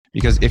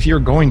Because if you're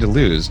going to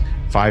lose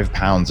 5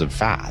 pounds of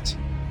fat,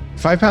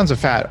 5 pounds of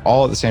fat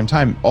all at the same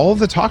time, all of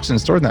the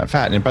toxins stored in that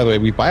fat, and by the way,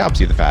 we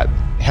biopsy the fat,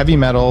 heavy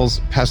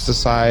metals,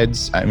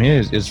 pesticides, I mean,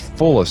 it is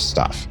full of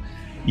stuff.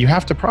 You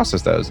have to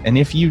process those. And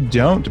if you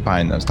don't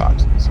bind those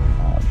toxins,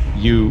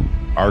 you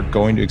are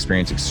going to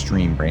experience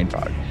extreme brain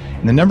fog.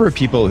 And the number of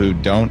people who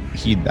don't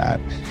heed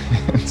that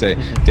and say,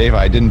 Dave,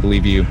 I didn't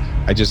believe you.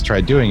 I just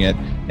tried doing it.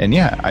 And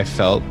yeah, I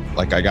felt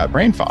like I got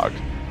brain fog.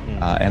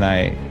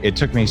 It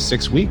took me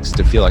 6 weeks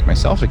to feel like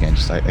myself again.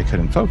 Just I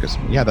couldn't focus.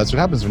 Yeah, that's what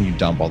happens when you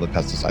dump all the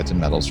pesticides and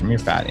metals from your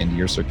fat into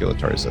your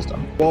circulatory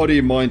system.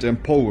 Body-mind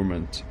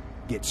empowerment.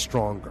 Get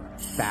stronger,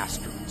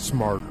 faster,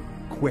 smarter,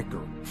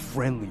 quicker,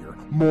 friendlier,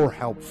 more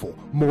helpful,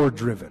 more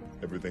driven.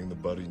 Everything the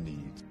body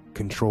needs.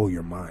 Control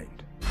your mind.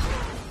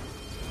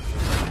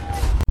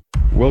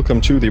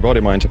 Welcome to the Body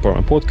Mind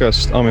Empowerment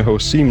Podcast. I'm your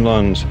host, Siim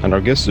Land, and our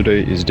guest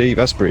today is Dave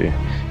Asprey.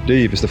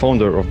 Dave is the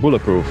founder of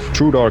Bulletproof,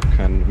 TrueDark,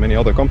 and many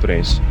other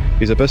companies.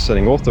 He's a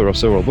best-selling author of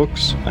several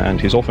books, and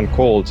he's often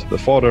called the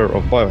father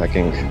of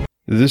biohacking.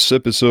 This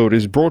episode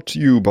is brought to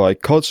you by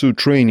KAATSU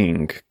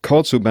Training.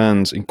 KAATSU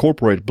bands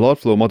incorporate blood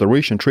flow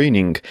moderation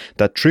training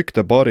that trick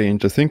the body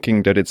into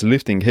thinking that it's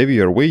lifting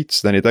heavier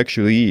weights than it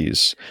actually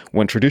is.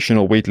 When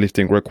traditional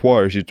weightlifting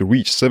requires you to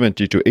reach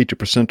 70 to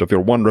 80% of your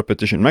one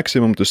repetition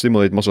maximum to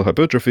stimulate muscle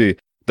hypertrophy,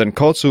 then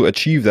KAATSU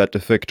achieve that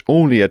effect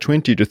only at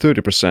 20 to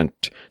 30%,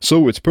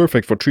 so it's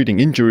perfect for treating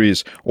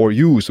injuries or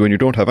used when you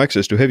don't have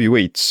access to heavy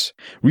weights.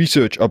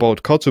 Research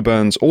about KAATSU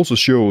bands also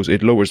shows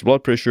it lowers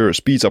blood pressure,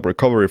 speeds up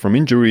recovery from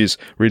injuries,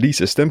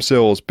 releases stem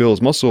cells,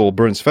 builds muscle,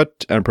 burns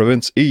fat, and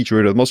prevents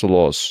age-related muscle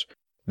loss.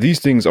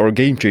 These things are a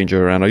game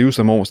changer and I use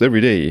them almost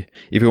every day.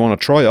 If you want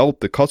to try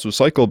out the KAATSU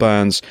Cycle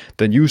bands,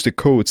 then use the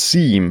code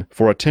SIIM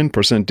for a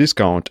 10%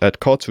 discount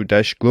at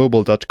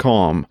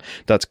kaatsu-global.com.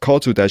 That's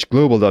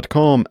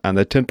kaatsu-global.com and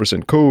the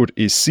 10% code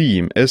is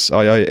SIIM,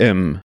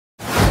 S-I-I-M.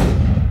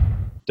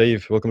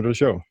 Dave, welcome to the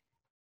show.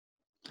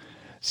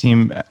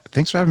 Siim,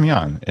 thanks for having me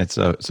on. It's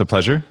a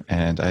pleasure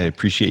and I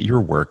appreciate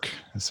your work.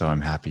 So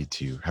I'm happy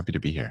to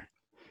be here.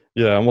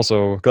 Yeah, I'm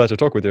also glad to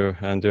talk with you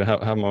and to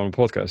have me on a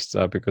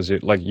podcast because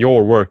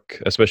your work,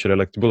 especially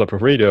like the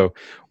Bulletproof Radio,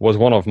 was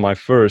one of my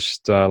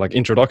first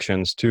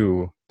introductions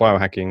to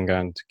biohacking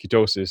and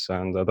ketosis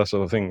and that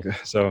sort of thing.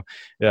 So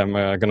yeah,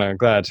 I'm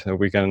glad that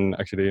we can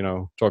actually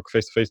talk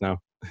face to face now.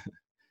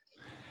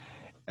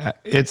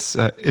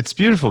 It's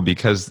beautiful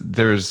because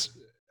there's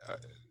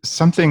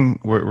something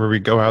where we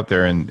go out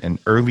there and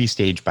early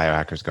stage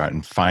biohackers go out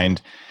and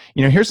find,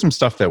 here's some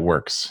stuff that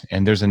works,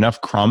 and there's enough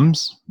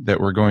crumbs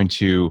that we're going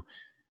to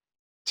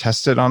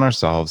test it on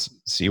ourselves,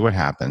 see what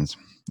happens.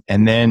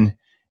 And then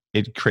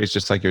it creates,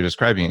 just like you're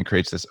describing, it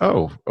creates this,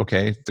 oh,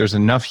 okay, there's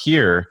enough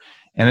here.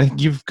 And I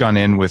think you've gone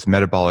in with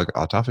metabolic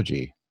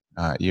autophagy.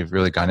 You've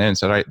really gone in and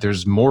said, all right,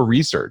 there's more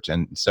research.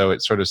 And so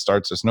it sort of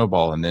starts a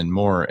snowball and then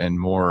more and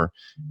more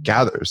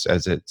gathers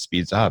as it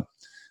speeds up.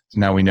 So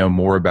now we know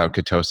more about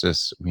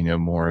ketosis. We know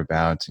more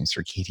about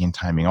circadian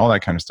timing, all that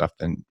kind of stuff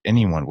than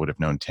anyone would have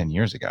known 10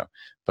 years ago.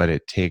 But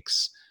it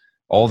takes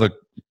all the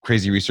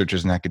crazy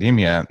researchers in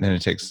academia, and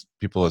it takes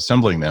people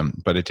assembling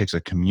them, but it takes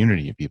a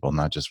community of people,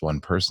 not just one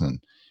person,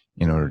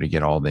 in order to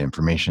get all the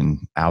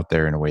information out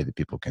there in a way that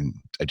people can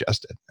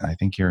digest it. And I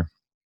think you're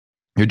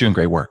doing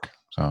great work.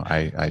 So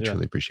I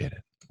truly appreciate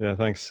it. Yeah,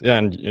 thanks. Yeah,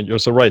 and you're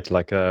so right.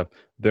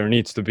 There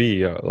needs to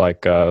be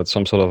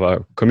some sort of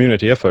a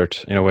community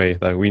effort in a way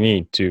that we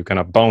need to kind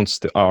of bounce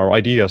our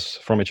ideas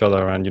from each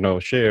other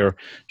and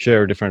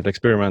share different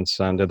experiments,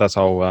 and that's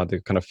how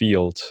the kind of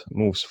field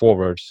moves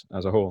forward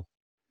as a whole.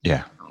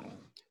 Yeah.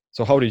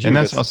 So how did you? And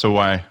that's also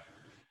why.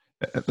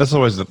 That's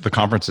always the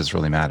conferences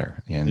really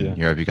matter. In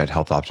Europe, you've got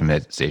Health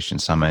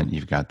Optimization Summit.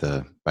 You've got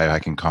the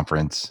Biohacking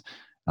Conference.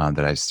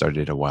 That I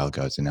started a while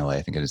ago. It's in LA.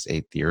 I think it is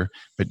 8th year.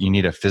 But you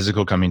need a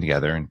physical coming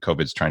together, and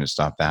COVID's trying to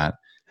stop that.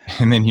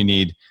 And then you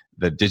need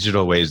the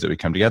digital ways that we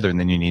come together, and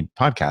then you need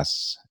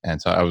podcasts. And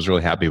so I was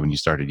really happy when you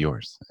started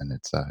yours, and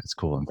it's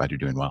cool. I'm glad you're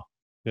doing well.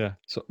 Yeah.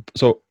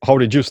 So how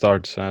did you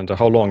start, and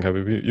how long have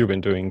you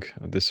been doing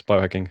this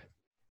biohacking?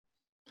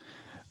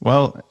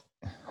 Well,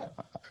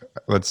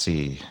 let's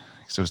see.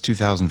 So it was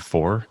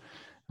 2004.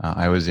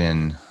 I was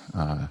in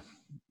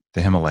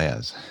the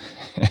Himalayas.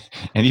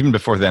 And even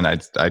before then, I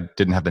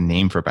didn't have the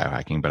name for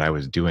biohacking, but I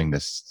was doing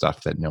this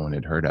stuff that no one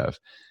had heard of.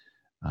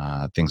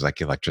 Things like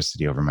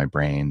electricity over my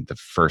brain, the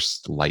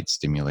first light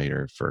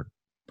stimulator for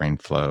brain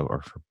flow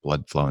or for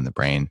blood flow in the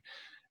brain.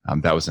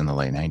 That was in the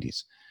late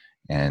 90s.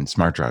 And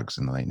smart drugs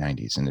in the late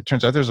 90s. And it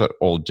turns out there's an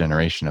old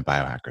generation of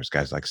biohackers,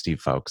 guys like Steve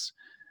Fowkes,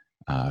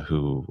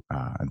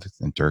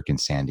 and Dirk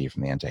and Sandy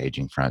from the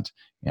Anti-Aging Front,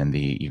 and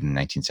even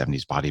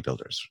 1970s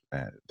bodybuilders.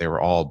 They were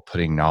all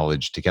putting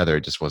knowledge together.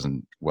 It just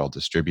wasn't well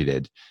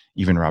distributed.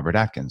 Even Robert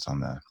Atkins on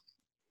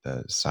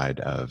the side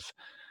of,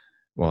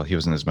 well, he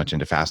wasn't as much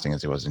into fasting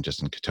as he was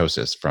just in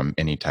ketosis from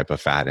any type of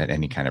fat and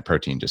any kind of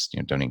protein. Just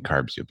don't eat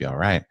carbs, you'll be all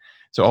right.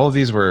 So all of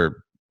these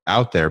were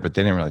out there, but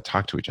they didn't really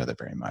talk to each other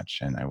very much.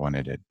 And I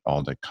wanted it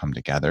all to come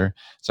together.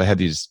 So I had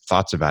these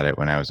thoughts about it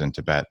when I was in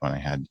Tibet, when I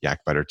had yak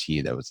butter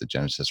tea. That was the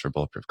genesis for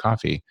Bulletproof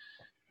Coffee.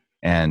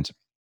 And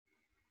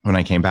when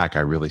I came back,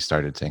 I really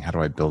started saying, how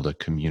do I build a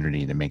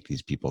community to make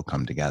these people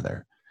come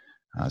together?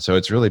 So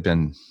it's really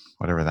been,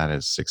 whatever that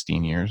is,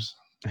 16 years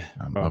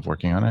of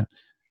working on it.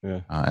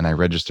 Yeah. And I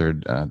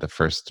registered the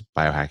first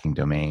biohacking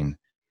domain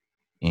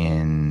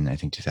in, I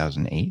think,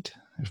 2008,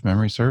 if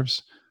memory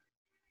serves.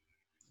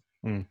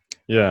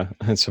 Yeah,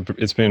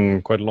 it's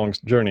been quite a long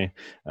journey,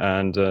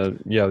 and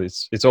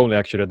it's only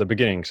actually at the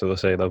beginning. So to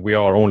say that we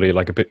are only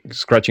like a bit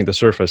scratching the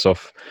surface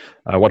of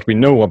what we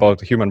know about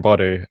the human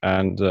body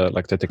and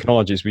like the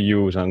technologies we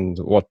use and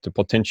what the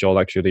potential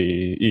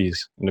actually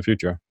is in the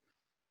future.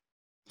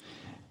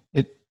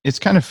 It's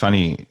kind of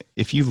funny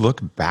if you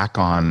look back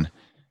on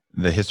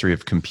the history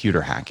of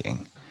computer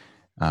hacking,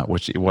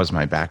 which it was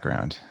my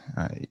background.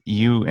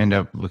 You end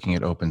up looking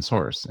at open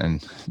source,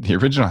 and the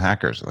original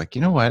hackers are like,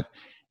 you know what?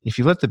 If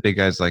you let the big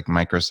guys like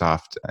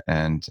Microsoft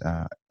and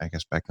I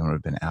guess back then it would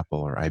have been Apple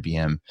or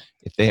IBM,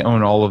 if they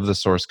own all of the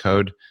source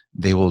code,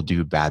 they will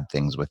do bad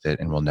things with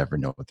it and we'll never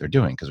know what they're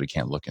doing because we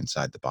can't look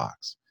inside the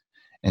box.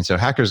 And so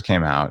hackers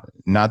came out,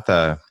 not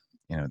the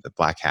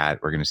black hat,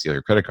 we're going to steal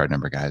your credit card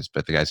number guys,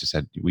 but the guys who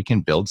said, we can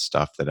build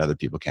stuff that other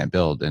people can't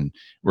build, and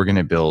we're going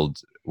to build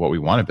what we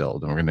want to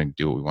build, and we're going to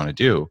do what we want to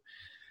do.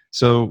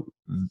 So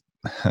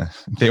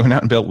they went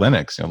out and built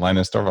Linux,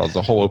 Linus Torvalds,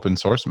 the whole open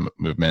source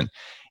movement.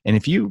 And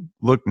if you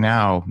look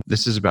now,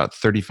 this is about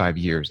 35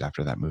 years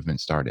after that movement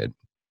started.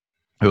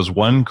 There was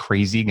one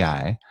crazy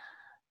guy,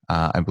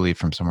 I believe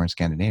from somewhere in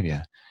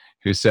Scandinavia,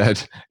 who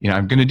said,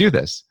 I'm going to do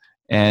this.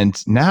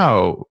 And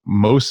now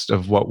most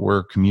of what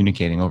we're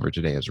communicating over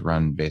today is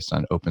run based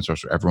on open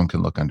source where everyone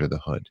can look under the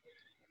hood.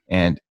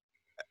 And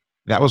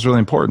that was really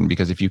important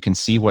because if you can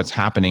see what's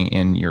happening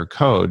in your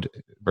code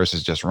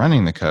versus just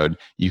running the code,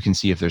 you can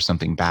see if there's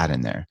something bad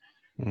in there.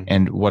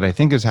 And what I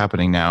think is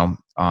happening now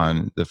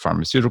on the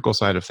pharmaceutical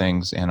side of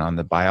things and on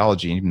the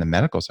biology and even the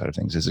medical side of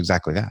things is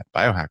exactly that.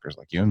 Biohackers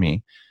like you and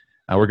me,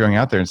 we're going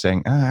out there and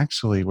saying,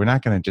 actually, we're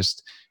not going to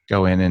just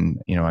go in and,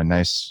 a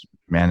nice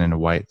man in a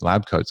white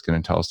lab coat is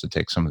going to tell us to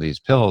take some of these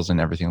pills and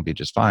everything will be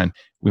just fine.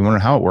 We want to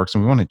know how it works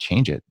and we want to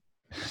change it.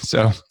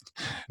 So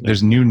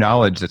there's new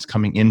knowledge that's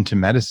coming into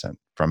medicine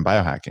from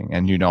biohacking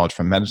and new knowledge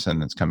from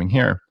medicine that's coming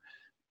here.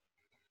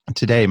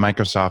 Today,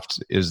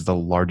 Microsoft is the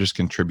largest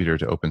contributor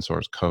to open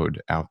source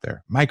code out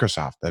there.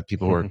 Microsoft, that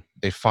people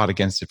they fought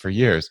against it for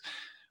years.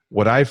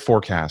 What I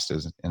forecast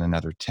is in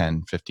another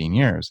 10, 15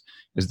 years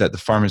is that the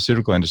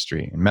pharmaceutical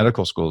industry and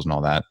medical schools and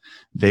all that,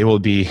 they will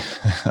be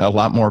a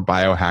lot more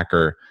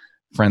biohacker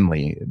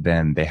friendly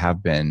than they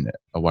have been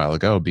a while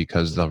ago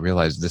because they'll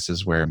realize this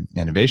is where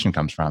innovation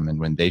comes from. And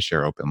when they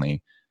share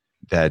openly,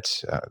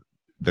 that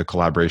the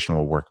collaboration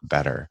will work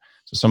better.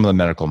 So some of the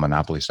medical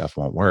monopoly stuff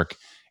won't work.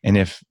 And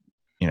if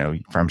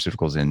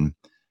pharmaceuticals in,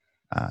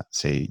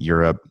 say,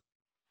 Europe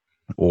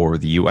or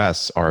the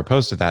US are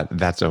opposed to that,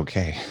 that's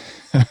okay.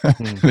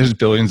 There's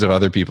billions of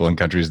other people in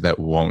countries that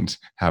won't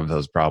have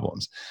those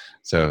problems.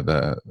 So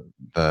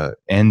the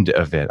end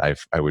of it,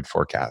 I would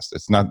forecast.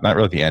 It's not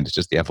really the end, it's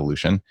just the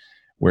evolution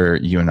where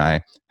you and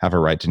I have a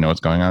right to know what's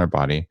going on in our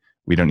body.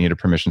 We don't need a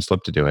permission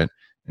slip to do it,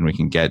 and we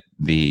can get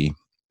the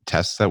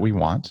tests that we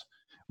want.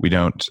 We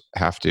don't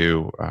have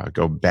to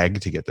go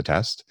beg to get the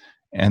test.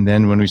 And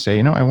then when we say,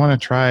 I want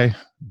to try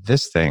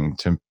this thing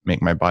to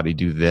make my body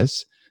do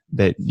this,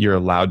 that you're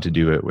allowed to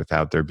do it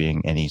without there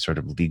being any sort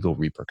of legal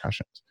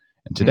repercussions.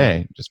 And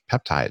today, just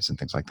peptides and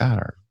things like that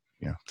are,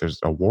 there's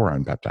a war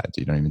on peptides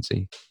you don't even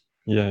see.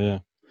 Yeah.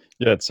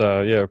 It's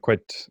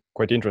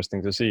quite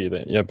interesting to see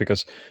that. Yeah,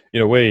 because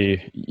in a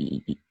way,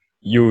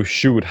 you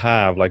should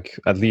have like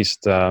at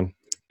least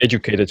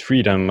educated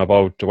freedom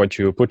about what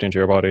you put into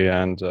your body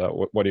and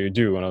what do you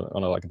do on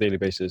a like daily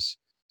basis.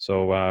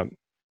 So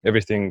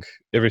everything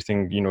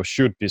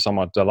should be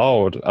somewhat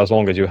allowed as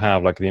long as you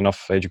have like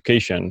enough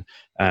education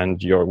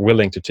and you're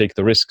willing to take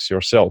the risks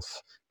yourself.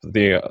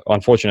 The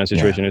unfortunate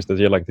situation is that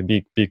like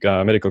the big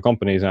medical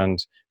companies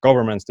and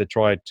governments, they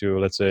try to,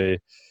 let's say,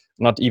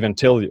 not even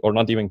tell you or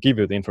not even give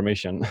you the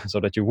information so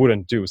that you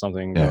wouldn't do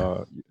something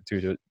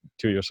to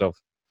yourself.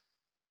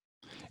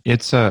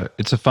 It's a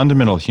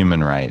fundamental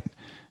human right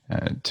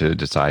to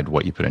decide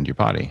what you put into your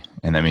body.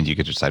 And that means you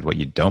could decide what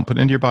you don't put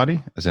into your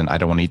body. As in, I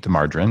don't want to eat the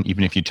margarine.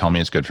 Even if you tell me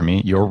it's good for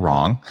me, you're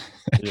wrong.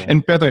 Yeah.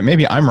 And by the way,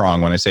 maybe I'm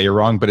wrong when I say you're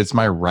wrong, but it's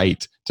my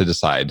right to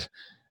decide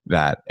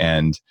that.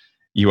 And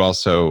you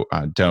also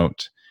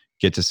don't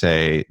get to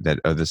say that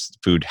this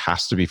food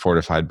has to be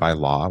fortified by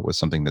law with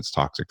something that's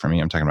toxic for me.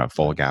 I'm talking about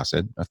folic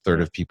acid. A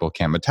third of people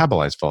can't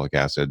metabolize folic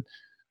acid.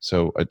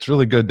 So it's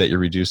really good that you're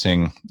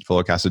reducing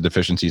folic acid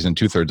deficiencies in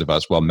 2/3 of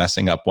us while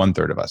messing up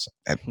 1/3 of us.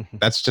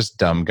 That's just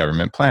dumb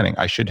government planning.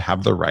 I should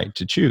have the right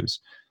to choose.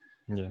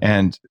 Yeah.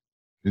 And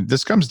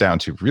this comes down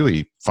to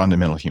really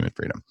fundamental human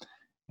freedom.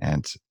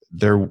 And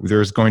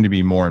there's going to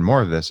be more and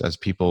more of this as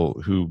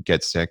people who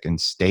get sick and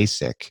stay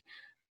sick.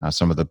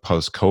 Some of the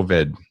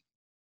post-COVID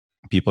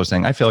people are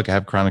saying, I feel like I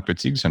have chronic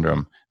fatigue syndrome.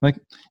 I'm like,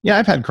 yeah,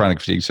 I've had chronic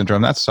fatigue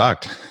syndrome. That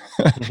sucked.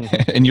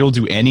 And you'll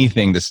do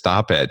anything to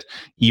stop it,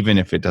 even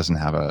if it doesn't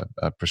have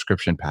a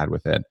prescription pad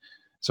with it.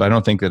 So I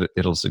don't think that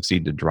it'll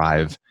succeed to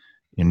drive,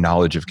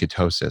 knowledge of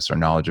ketosis or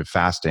knowledge of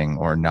fasting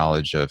or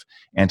knowledge of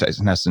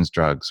anti-senescence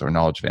drugs or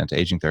knowledge of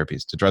anti-aging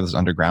therapies to drive this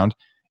underground,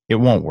 it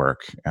won't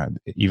work.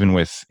 Even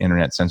with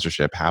internet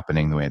censorship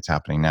happening the way it's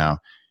happening now,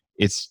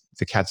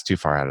 the cat's too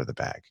far out of the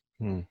bag.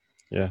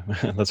 Yeah,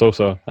 that's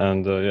also,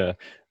 and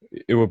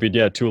it would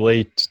be too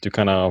late to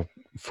kind of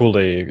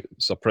fully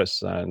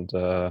suppress and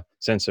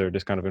censor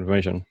this kind of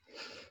information.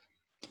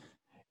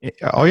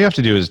 All you have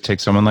to do is take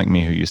someone like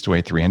me who used to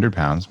weigh 300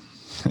 pounds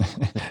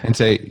and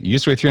say, you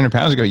used to weigh 300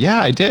 pounds? I go,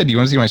 yeah, I did. You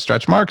want to see my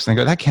stretch marks? And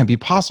they go, that can't be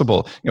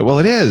possible. Well,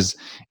 it is.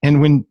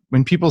 And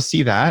when people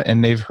see that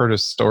and they've heard a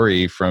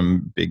story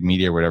from big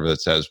media or whatever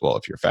that says, well,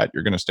 if you're fat,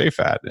 you're going to stay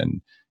fat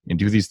and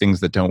do these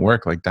things that don't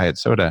work like diet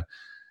soda.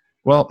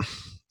 Well,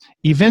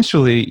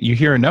 eventually you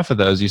hear enough of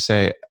those, you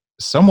say,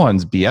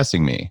 someone's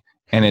BSing me.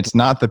 And it's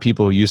not the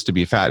people who used to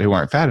be fat who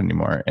aren't fat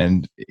anymore.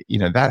 And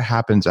that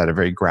happens at a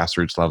very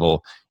grassroots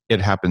level.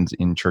 It happens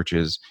in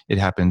churches. It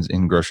happens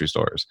in grocery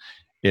stores.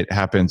 It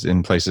happens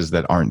in places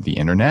that aren't the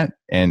internet.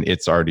 And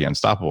it's already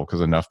unstoppable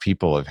because enough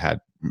people have had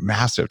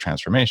massive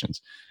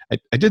transformations.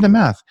 I did the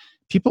math.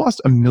 People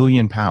lost 1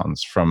 million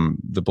pounds from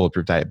the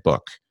Bulletproof Diet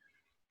book.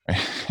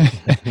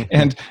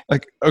 And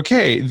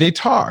okay, they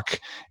talk,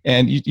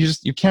 and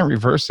you can't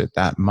reverse it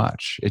that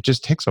much. It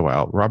just takes a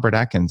while. Robert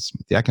Atkins,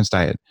 the Atkins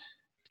diet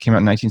came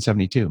out in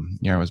 1972,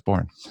 year I was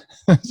born.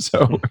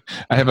 So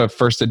I have a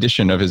first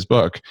edition of his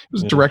book. It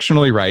was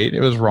directionally right.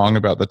 It was wrong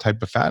about the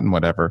type of fat and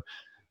whatever,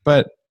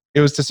 but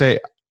it was to say,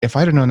 if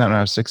I'd have known that when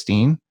I was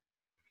 16,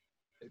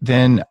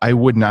 then I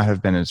would not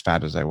have been as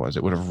fat as I was.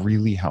 It would have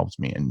really helped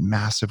me in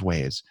massive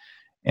ways.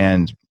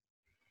 And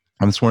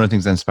that's one of the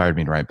things that inspired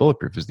me to write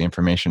Bulletproof, is the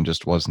information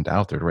just wasn't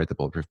out there to write the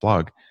Bulletproof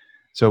blog.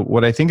 So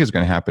what I think is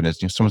going to happen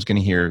is someone's going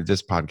to hear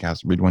this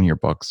podcast, read one of your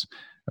books,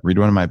 read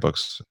one of my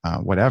books,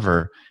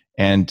 whatever,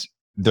 and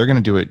they're going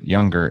to do it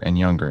younger and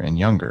younger and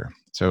younger.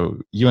 So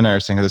you and I are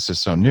saying, oh, this is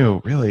so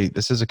new. Really,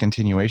 this is a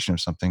continuation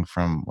of something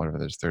from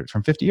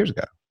from 50 years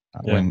ago.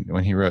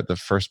 When he wrote the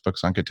first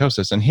books on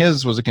ketosis, and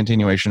his was a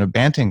continuation of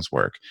Banting's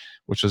work,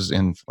 which was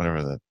in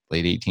the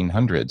late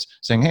 1800s,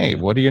 saying, hey,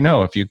 what do you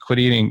know? If you quit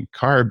eating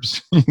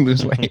carbs, you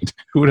lose weight.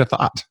 Who would have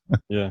thought?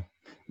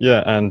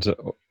 Yeah, and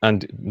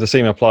the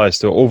same applies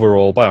to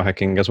overall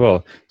biohacking as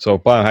well. So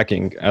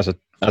biohacking as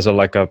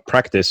a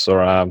practice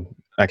or a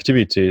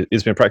activity,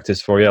 it's been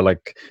practiced for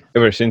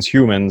ever since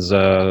humans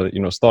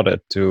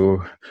started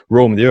to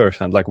roam the earth,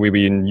 and we've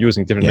been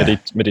using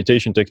different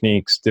meditation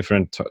techniques,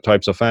 different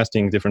types of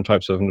fasting, different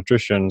types of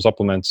nutrition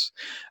supplements,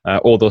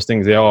 all those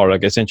things. They are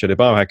essentially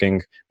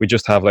biohacking. We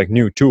just have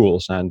new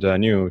tools and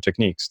new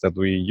techniques that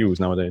we use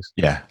nowadays.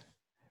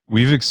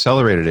 We've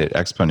accelerated it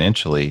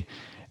exponentially.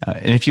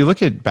 And if you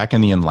look at back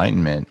in the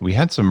Enlightenment, we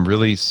had some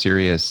really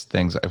serious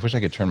things. I wish I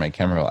could turn my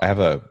camera. I have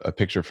a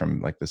picture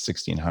from the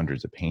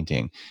 1600s, a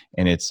painting,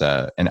 and it's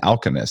an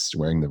alchemist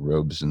wearing the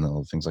robes and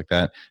all things like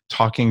that,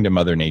 talking to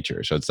Mother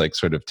Nature. So it's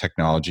sort of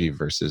technology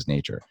versus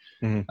nature.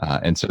 Mm-hmm.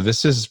 And so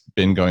this has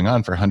been going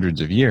on for hundreds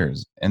of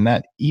years. And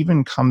that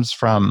even comes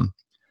from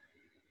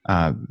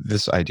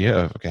this idea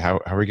of, okay, how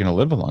are we going to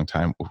live a long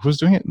time? Who's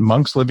doing it?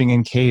 Monks living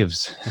in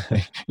caves,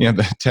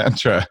 the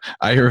Tantra,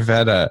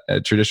 Ayurveda,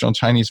 traditional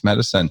Chinese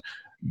medicine,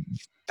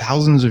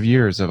 thousands of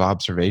years of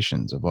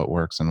observations of what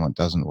works and what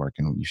doesn't work.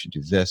 And you should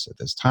do this at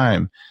this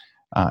time.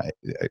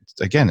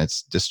 Again,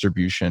 it's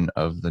distribution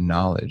of the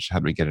knowledge. How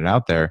do we get it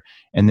out there?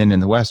 And then in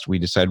the West, we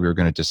decided we were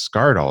going to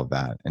discard all of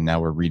that. And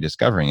now we're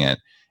rediscovering it.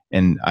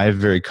 And I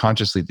very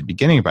consciously at the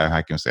beginning of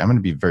biohacking was I'm going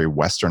to be very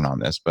Western on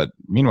this. But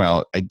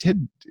meanwhile, I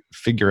did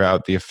figure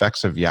out the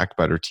effects of yak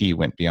butter tea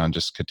went beyond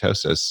just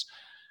ketosis.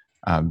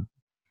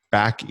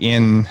 Back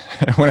in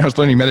when I was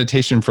learning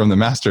meditation from the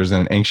masters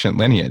in an ancient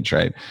lineage,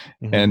 right?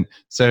 Mm-hmm. And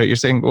so you're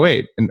saying,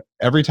 wait, and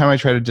every time I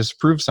try to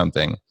disprove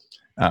something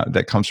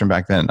that comes from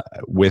back then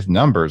with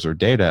numbers or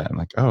data, I'm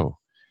like, oh,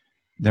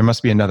 there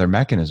must be another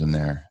mechanism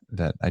there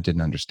that I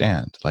didn't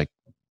understand.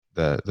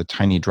 The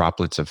tiny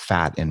droplets of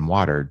fat in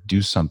water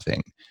do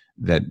something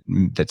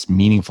that's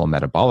meaningful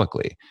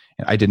metabolically.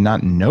 And I did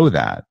not know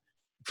that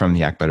from the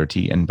yak butter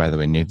tea. And by the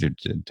way, neither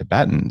did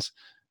Tibetans.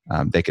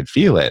 They could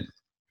feel it.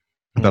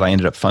 But I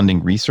ended up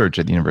funding research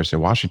at the University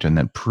of Washington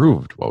that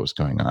proved what was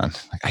going on.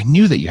 I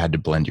knew that you had to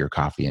blend your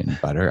coffee in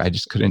butter. I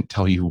just couldn't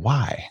tell you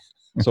why.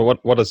 So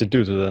what does it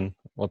do to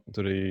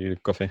the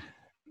coffee?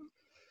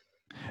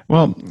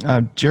 Well,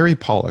 Jerry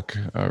Pollack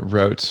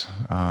wrote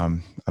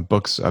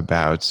books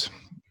about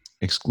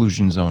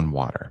exclusion zone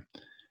water.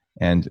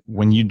 And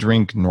when you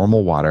drink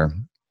normal water,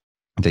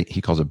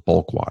 he calls it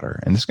bulk water.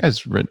 And this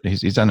guy's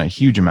he's done a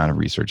huge amount of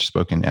research,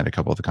 spoken at a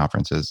couple of the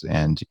conferences,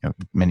 and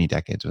many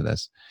decades with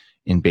us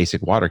in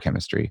basic water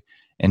chemistry.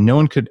 And no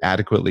one could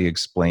adequately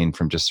explain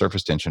from just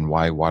surface tension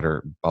why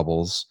water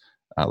bubbles,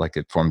 like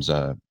it forms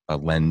a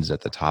lens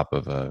at the top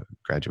of a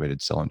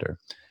graduated cylinder.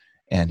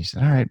 And he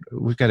said, all right,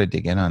 we've got to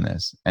dig in on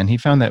this. And he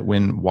found that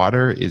when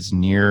water is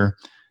near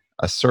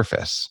a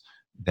surface,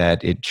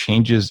 that it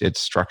changes its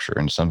structure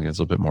into something that's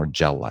a little bit more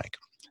gel-like.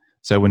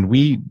 So when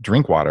we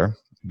drink water,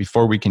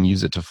 before we can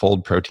use it to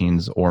fold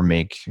proteins or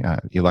make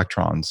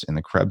electrons in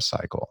the Krebs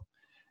cycle,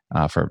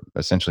 for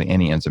essentially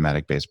any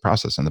enzymatic based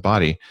process in the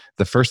body,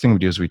 the first thing we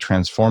do is we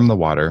transform the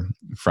water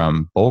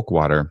from bulk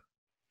water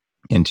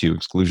into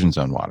exclusion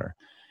zone water.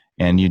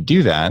 And you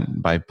do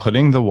that by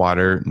putting the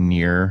water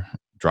near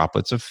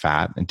droplets of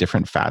fat, and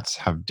different fats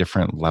have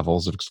different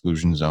levels of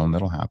exclusion zone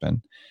that'll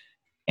happen.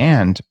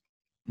 And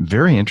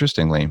very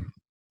interestingly,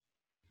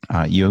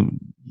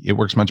 it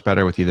works much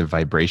better with either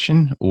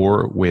vibration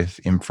or with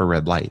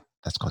infrared light.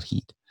 That's called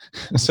heat.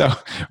 So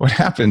what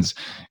happens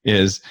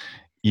is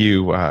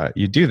you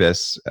do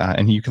this,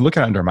 and you can look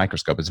at it under a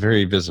microscope. It's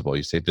very visible.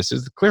 You say, this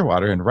is the clear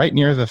water, and right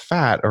near the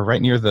fat, or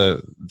right near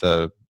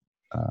the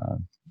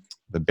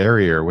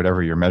barrier, or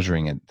whatever you're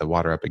measuring it, the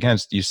water up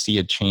against, you see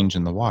a change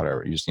in the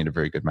water. You just need a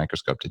very good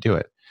microscope to do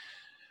it.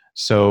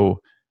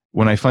 So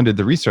when I funded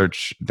the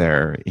research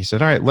there, he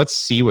said, all right, let's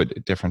see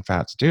what different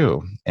fats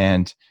do.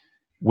 And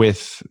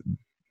with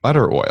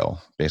butter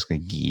oil, basically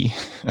ghee,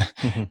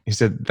 he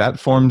said that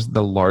forms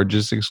the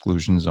largest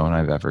exclusion zone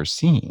I've ever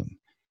seen.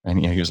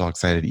 And he was all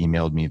excited,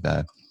 emailed me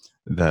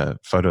the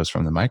photos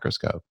from the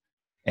microscope.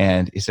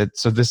 And he said,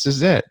 so this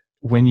is it.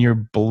 When you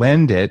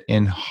blend it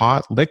in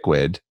hot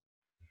liquid,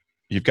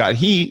 you've got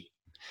heat,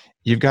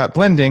 you've got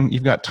blending,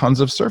 you've got tons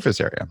of surface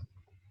area.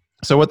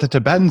 So what the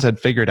Tibetans had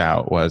figured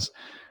out was,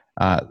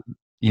 I'm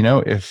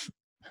just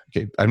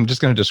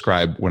going to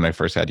describe when I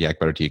first had yak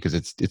butter tea, because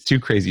it's too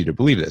crazy to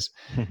believe this.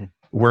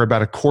 We're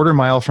about a quarter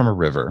mile from a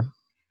river.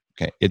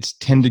 Okay, it's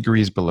 10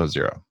 degrees below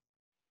zero.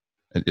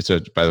 By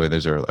the way,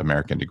 those are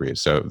American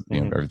degrees, so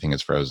everything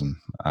is frozen.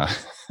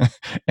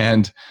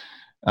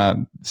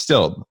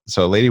 Still,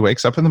 so a lady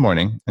wakes up in the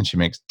morning and she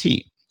makes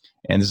tea,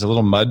 and there's a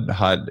little mud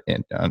hut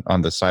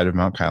on the side of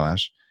Mount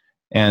Kailash,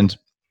 and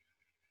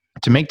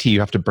to make tea you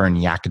have to burn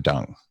yak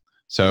dung.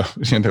 So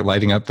they're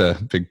lighting up the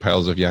big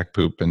piles of yak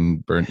poop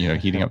and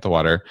heating up the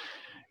water.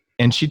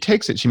 And she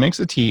takes it, she makes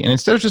the tea, and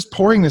instead of just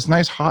pouring this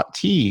nice hot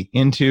tea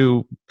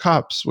into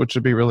cups, which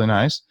would be really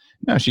nice,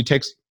 no, she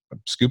takes a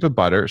scoop of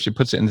butter, she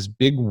puts it in this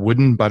big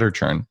wooden butter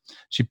churn.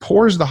 She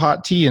pours the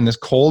hot tea in this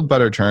cold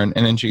butter churn,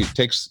 and then she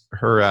takes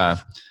her,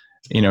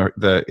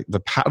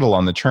 the paddle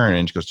on the churn,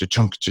 and she goes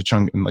cha-chunk,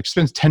 cha-chunk, and like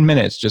spends 10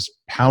 minutes just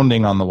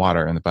pounding on the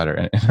water and the butter.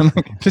 And I'm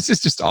like, this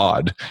is just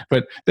odd.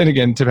 But then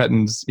again,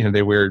 Tibetans,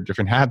 they wear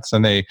different hats,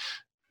 and they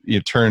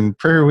turn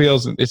prayer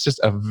wheels. And it's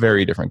just a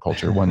very different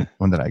culture, one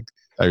that I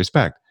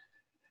respect.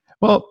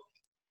 Well,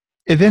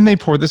 and then they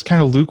pour this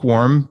kind of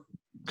lukewarm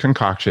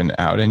concoction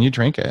out, and you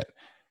drink it.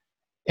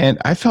 And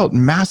I felt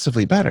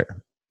massively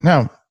better.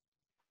 Now,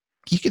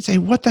 you could say,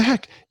 what the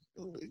heck?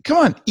 Come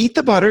on, eat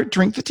the butter,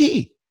 drink the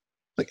tea.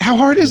 Like, how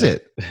hard is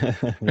it?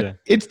 Yeah.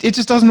 It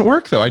just doesn't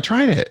work, though. I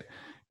tried it,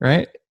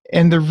 right?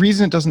 And the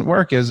reason it doesn't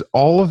work is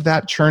all of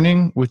that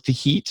churning with the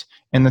heat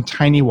and the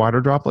tiny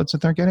water droplets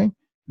that they're getting,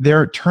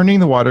 they're turning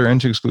the water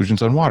into exclusion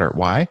zone water.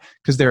 Why?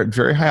 Because they're at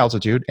very high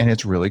altitude and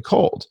it's really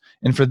cold.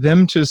 And for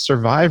them to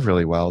survive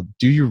really well,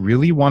 do you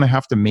really want to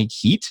have to make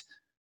heat?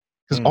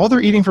 Because all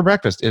they're eating for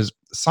breakfast is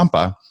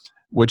sampa,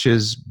 which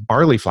is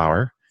barley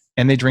flour,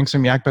 and they drink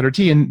some yak butter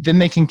tea, and then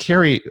they can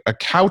carry a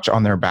couch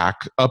on their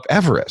back up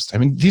Everest. I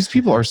mean, these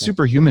people are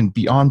superhuman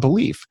beyond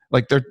belief.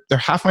 Like they're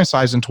half my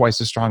size and twice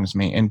as strong as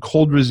me, and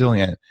cold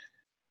resilient.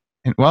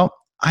 And well,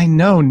 I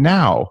know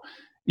now,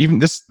 even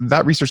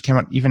that research came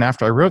out even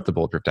after I wrote the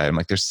Bulletproof Diet. I'm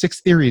like, there's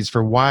 6 theories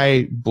for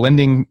why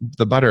blending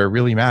the butter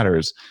really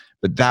matters.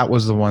 But that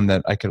was the one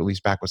that I could at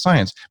least back with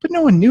science. But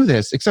no one knew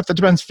this, except the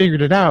Tibetans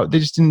figured it out. They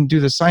just didn't do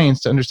the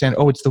science to understand,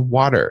 it's the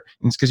water.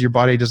 And it's because your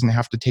body doesn't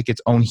have to take its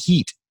own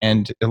heat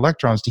and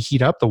electrons to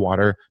heat up the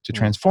water to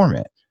transform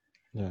it.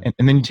 Yeah.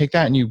 And then you take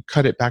that and you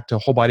cut it back to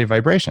whole body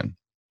vibration,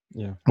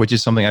 which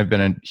is something I've been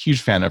a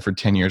huge fan of for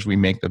 10 years. We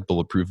make the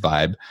Bulletproof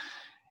Vibe.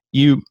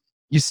 You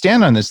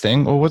stand on this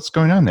thing. Well, what's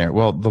going on there?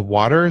 Well, the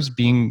water is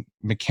being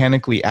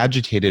mechanically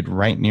agitated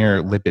right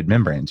near lipid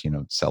membranes.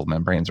 Cell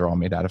membranes are all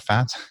made out of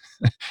fats.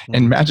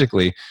 And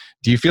magically,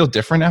 do you feel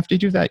different after you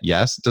do that?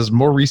 Yes. Does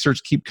more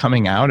research keep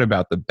coming out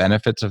about the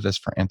benefits of this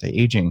for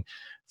anti-aging,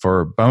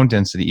 for bone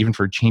density, even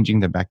for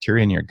changing the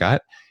bacteria in your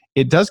gut?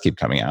 It does keep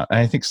coming out. And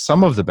I think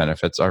some of the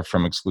benefits are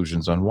from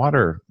exclusion zone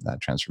water, that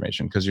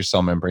transformation, because your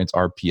cell membranes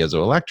are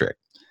piezoelectric.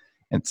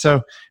 And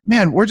so,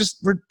 man, we're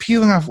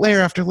peeling off layer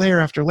after layer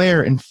after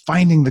layer and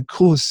finding the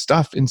coolest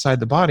stuff inside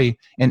the body.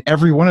 And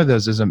every one of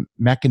those is a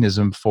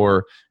mechanism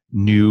for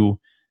new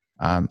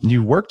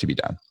work to be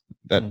done.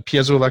 That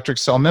piezoelectric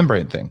cell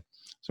membrane thing.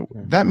 So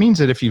that means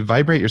that if you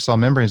vibrate your cell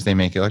membranes, they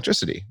make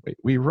electricity.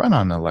 We run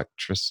on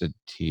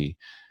electricity.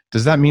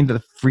 Does that mean that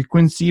the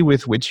frequency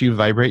with which you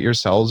vibrate your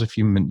cells, if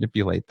you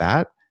manipulate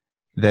that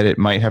it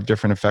might have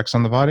different effects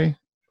on the body?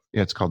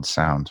 Yeah, it's called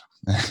sound.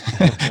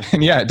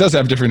 And yeah, it does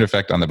have different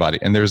effect on the body.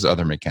 And there's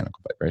other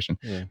mechanical vibration.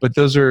 Yeah. But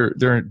there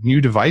are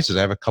new devices.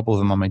 I have a couple of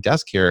them on my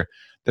desk here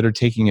that are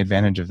taking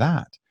advantage of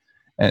that.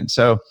 And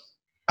so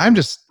I'm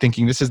just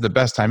thinking this is the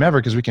best time ever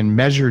because we can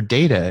measure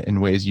data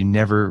in ways you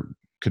never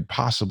could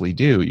possibly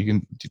do. You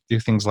can do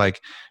things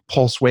like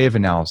pulse wave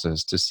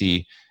analysis to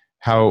see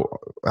how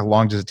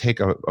long does it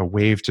take a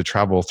wave to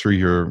travel through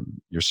your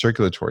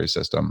circulatory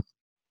system,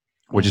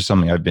 which is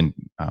something I've been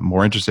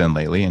more interested in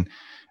lately. And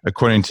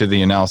according to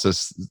the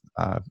analysis,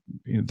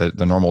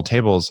 the normal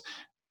tables,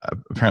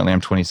 apparently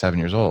I'm 27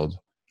 years old.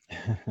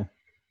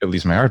 At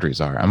least my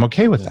arteries are. I'm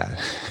okay with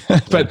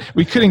that. But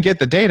we couldn't get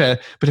the data.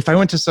 But if I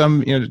went to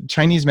some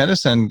Chinese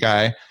medicine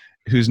guy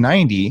who's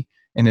 90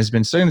 and has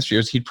been studying this for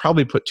years, he'd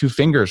probably put 2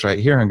 fingers right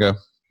here and go,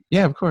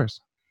 yeah, of course.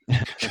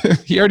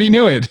 He already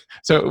knew it.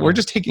 So we're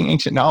just taking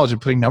ancient knowledge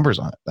and putting numbers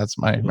on it. That's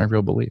my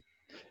real belief.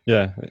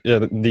 Yeah.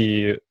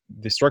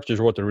 The structured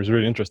water is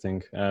really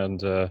interesting,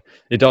 and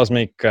it does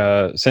make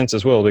sense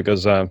as well,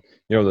 because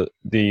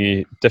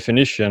the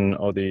definition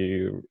or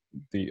the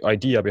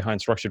idea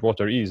behind structured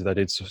water is that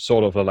it's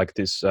sort of like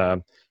this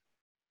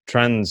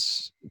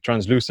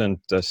translucent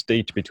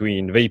state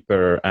between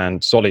vapor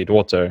and solid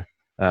water.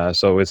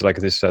 So it's like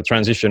this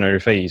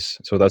transitionary phase.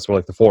 So that's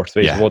like the 4th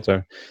phase of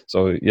water.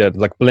 So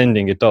like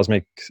blending, it does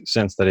make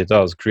sense that it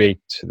does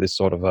create this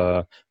sort of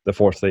the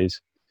 4th phase.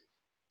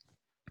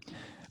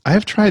 I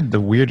have tried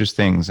the weirdest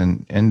things,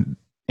 and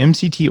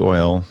MCT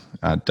oil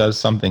does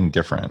something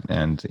different.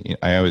 And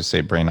I always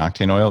say brain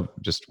octane oil.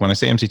 Just when I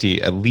say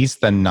MCT, at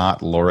least the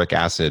not lauric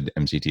acid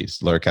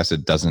MCTs. Lauric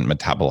acid doesn't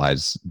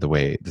metabolize the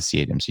way the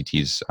C8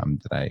 MCTs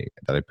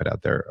that I put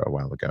out there a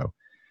while ago,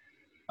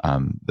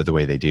 the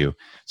way they do.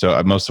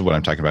 So most of what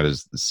I'm talking about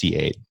is the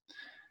C8.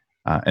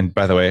 And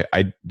by the way,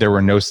 there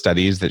were no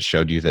studies that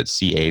showed you that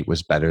C8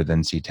 was better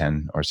than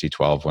C10 or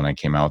C12 when I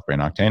came out with brain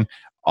octane.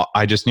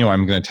 I just knew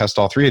I'm going to test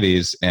all 3 of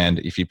these. And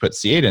if you put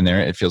C8 in there,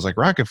 it feels like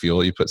rocket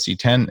fuel. You put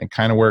C10, it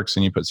kind of works.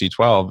 And you put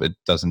C12, it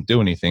doesn't do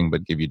anything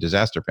but give you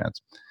disaster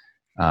pants.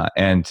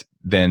 And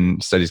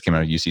then studies came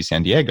out of UC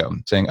San Diego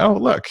saying, oh,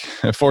 look,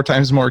 4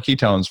 times more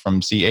ketones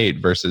from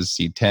C8 versus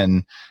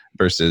C10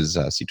 versus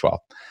C12.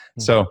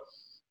 Mm-hmm. So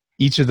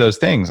each of those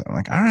things, I'm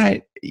like, all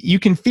right, you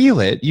can feel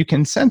it. You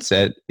can sense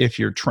it if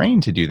you're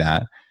trained to do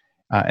that.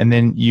 And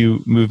then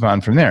you move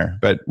on from there.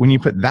 But when you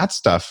put that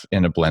stuff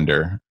in a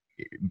blender,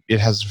 it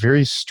has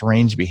very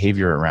strange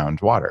behavior around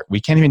water. We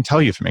can't even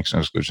tell you if it makes an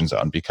exclusion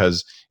zone,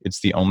 because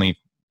it's the only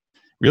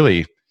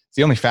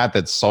fat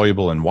that's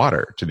soluble in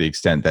water to the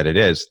extent that it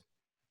is.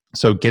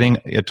 So getting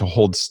it to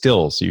hold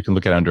still so you can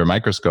look at it under a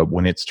microscope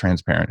when it's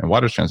transparent and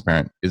water's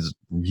transparent is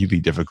really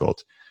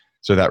difficult.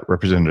 So that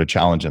represented a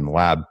challenge in the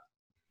lab.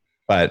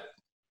 But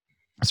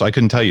so I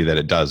couldn't tell you that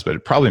it does, but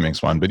it probably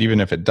makes one. But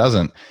even if it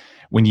doesn't,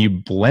 when you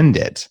blend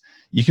it,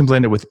 you can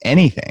blend it with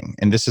anything.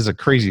 And this is a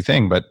crazy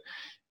thing, but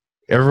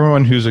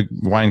everyone who's a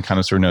wine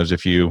connoisseur knows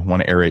if you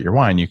want to aerate your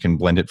wine, you can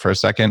blend it for a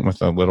second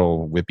with a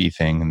little whippy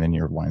thing, and then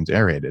your wine's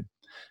aerated.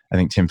 I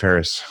think Tim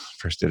Ferriss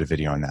first did a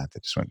video on that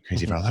just went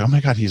crazy. But I was like, oh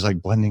my God, he's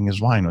like blending his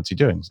wine. What's he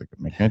doing? He's like,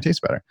 making it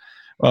taste better.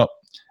 Well,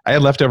 I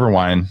had leftover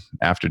wine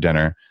after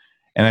dinner,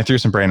 and I threw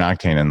some brain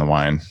octane in the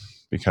wine,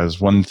 because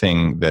one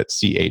thing that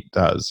C8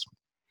 does,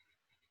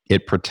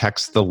 it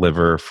protects the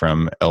liver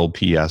from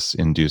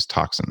LPS-induced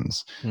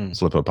toxins,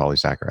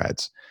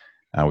 lipopolysaccharides.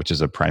 Which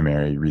is a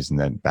primary reason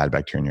that bad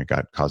bacteria in your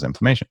gut cause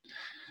inflammation.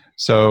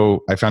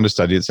 So I found a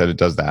study that said it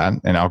does that,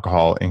 and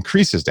alcohol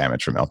increases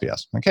damage from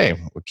LPS. Okay,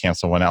 we'll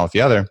cancel one out with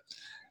the other.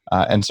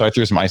 And so I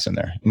threw some ice in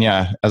there. And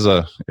yeah,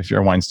 if you're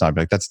a wine snob,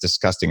 you're like, that's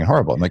disgusting and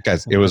horrible. I'm like,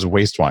 guys, it was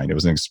waste wine. It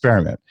was an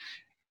experiment.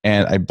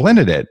 And I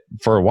blended it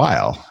for a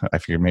while. I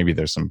figured maybe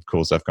there's some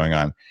cool stuff going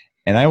on.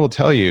 And I will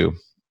tell you,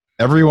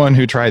 everyone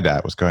who tried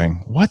that was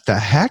going, what the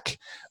heck?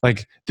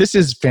 Like, this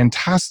is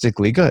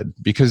fantastically good,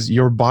 because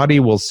your body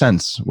will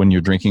sense when you're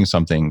drinking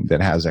something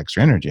that has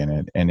extra energy in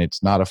it, and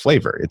it's not a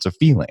flavor, it's a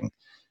feeling.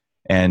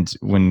 And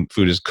when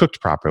food is cooked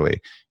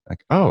properly,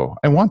 like, oh,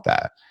 I want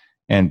that.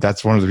 And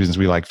that's one of the reasons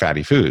we like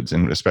fatty foods,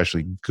 and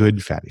especially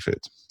good fatty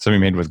foods.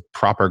 Something made with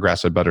proper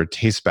grass-fed butter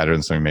tastes better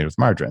than something made with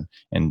margarine.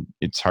 And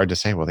it's hard to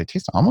say, well, they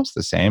taste almost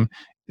the same.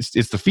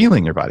 It's the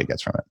feeling your body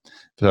gets from it.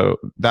 So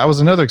that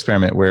was another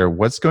experiment where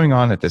what's going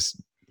on at this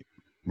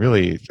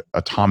really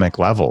atomic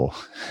level,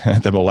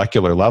 the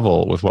molecular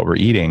level with what we're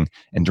eating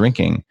and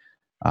drinking.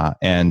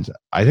 And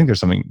I think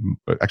there's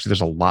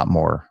a lot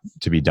more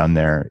to be done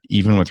there,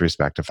 even with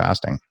respect to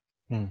fasting.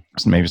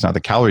 So maybe it's not the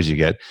calories you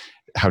get,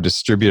 how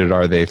distributed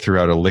are they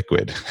throughout a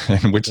liquid,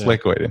 and which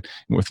liquid, and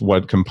with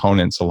what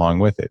components along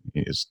with it.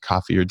 Is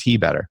coffee or tea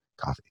better?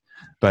 Coffee.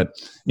 But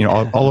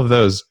all of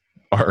those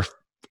are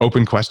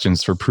open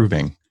questions for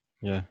proving.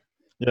 Yeah,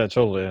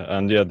 totally.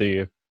 And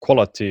the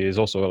quality is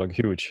also like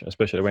huge,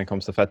 especially when it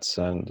comes to fats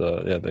and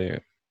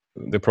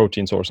the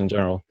protein source in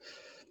general.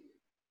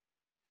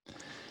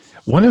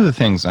 One of the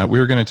things we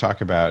were going to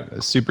talk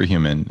about,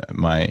 Superhuman,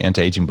 my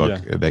anti-aging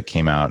book that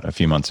came out a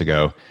few months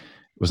ago,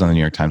 was on the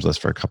New York Times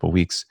list for a couple of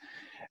weeks.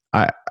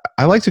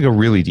 I like to go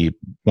really deep.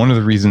 One of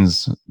the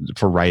reasons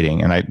for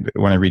writing, and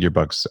when I read your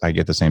books, I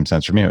get the same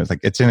sense from you. It's like,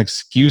 it's an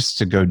excuse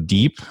to go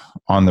deep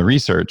on the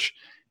research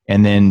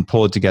and then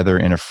pull it together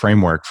in a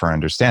framework for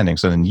understanding,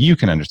 so then you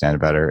can understand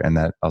it better, and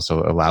that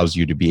also allows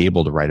you to be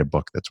able to write a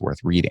book that's worth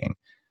reading.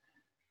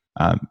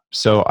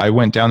 So I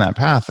went down that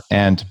path,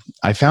 and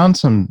I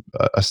found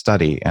a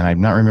study, and I'm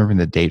not remembering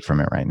the date from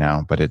it right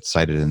now, but it's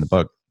cited in the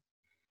book,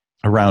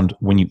 around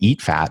when you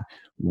eat fat,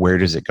 where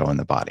does it go in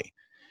the body?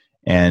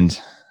 And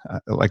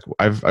like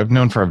I've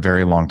known for a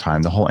very long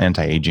time, the whole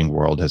anti-aging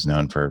world has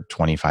known for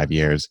 25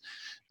 years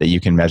that you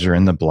can measure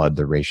in the blood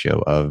the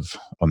ratio of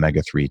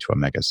omega-3 to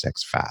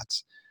omega-6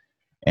 fats.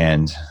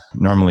 And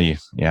normally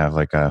you have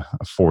like a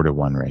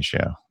 4-to-1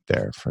 ratio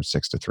there for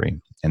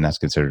 6-to-3. And that's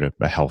considered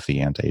a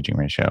healthy anti-aging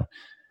ratio.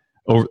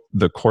 Over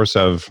the course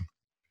of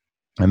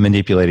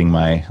manipulating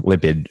my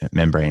lipid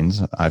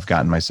membranes, I've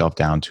gotten myself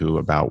down to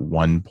about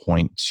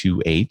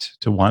 1.28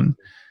 to 1,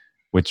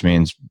 which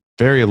means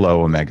very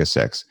low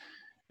omega-6.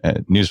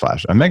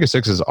 Newsflash,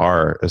 omega-6s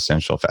are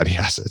essential fatty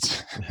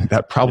acids.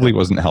 That probably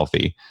wasn't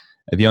healthy.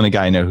 The only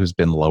guy I know who's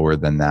been lower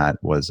than that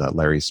was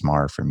Larry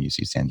Smarr from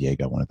UC San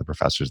Diego, one of the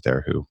professors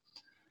there who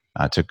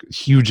took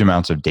huge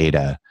amounts of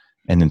data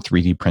and then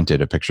 3D printed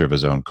a picture of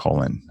his own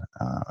colon.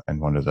 And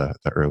one of the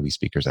early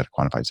speakers at a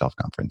Quantified Self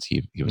conference,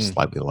 he was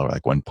slightly lower,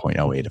 like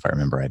 1.08 if I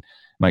remember right. I'm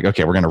like,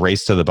 okay, we're going to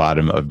race to the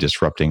bottom of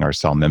disrupting our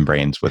cell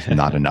membranes with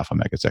not enough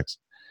omega-6.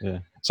 Yeah.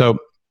 So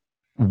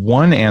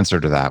one answer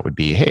to that would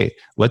be, hey,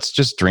 let's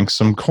just drink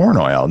some corn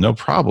oil, no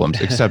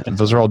problems, except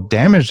those are all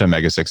damaged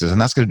omega-6s,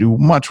 and that's going to do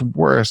much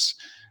worse,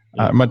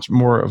 much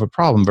more of a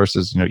problem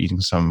versus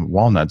eating some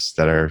walnuts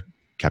that are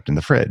kept in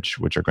the fridge,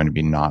 which are going to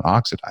be not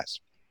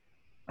oxidized,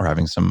 or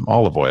having some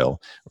olive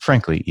oil,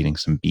 frankly, eating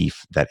some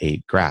beef that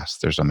ate grass.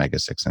 There's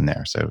omega-6 in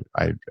there. So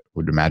I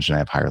would imagine I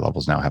have higher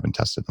levels now, haven't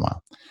tested in a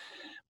while.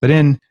 But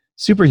in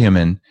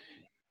Superhuman,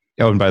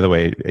 oh, and by the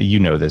way,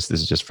 this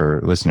is just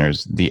for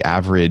listeners, the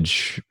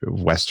average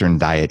Western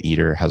diet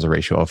eater has a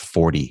ratio of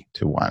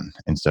 40-to-1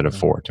 instead of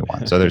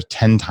 4-to-1. So there's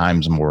 10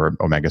 times more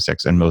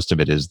omega-6, and most of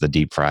it is the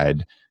deep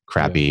fried,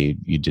 crappy,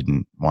 you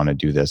didn't want to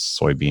do this,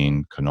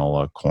 soybean,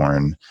 canola,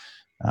 corn,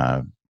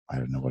 I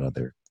don't know what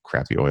other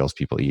crappy oils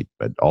people eat,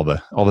 but all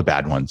the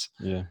bad ones.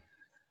 Yeah.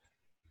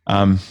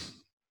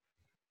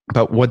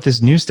 But what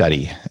this new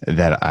study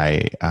that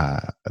I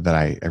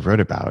wrote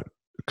about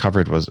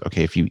covered was,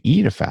 okay, if you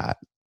eat a fat,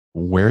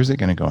 where is it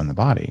going to go in the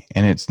body?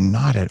 And it's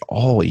not at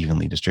all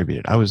evenly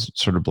distributed. I was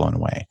sort of blown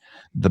away.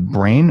 The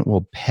brain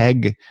will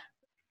peg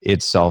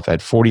itself at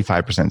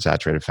 45%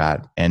 saturated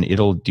fat, and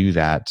it'll do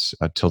that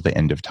till the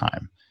end of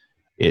time.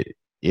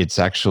 It's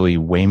actually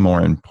way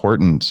more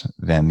important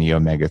than the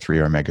omega-3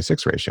 or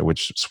omega-6 ratio,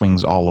 which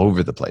swings all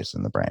over the place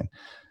in the brain.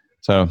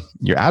 So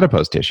your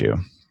adipose tissue,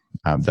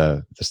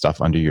 the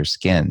stuff under your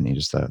skin,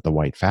 just the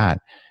white fat,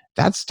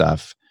 that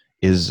stuff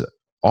is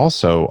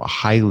also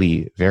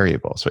highly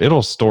variable. So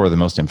it'll store the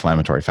most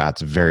inflammatory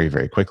fats very,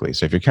 very quickly.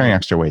 So if you're carrying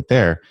extra weight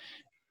there,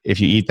 if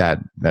you eat that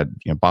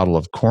bottle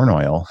of corn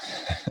oil,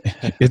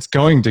 it's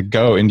going to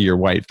go into your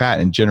white fat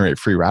and generate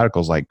free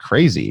radicals like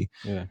crazy.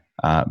 Yeah.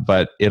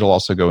 But it'll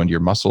also go into your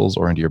muscles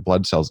or into your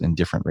blood cells in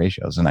different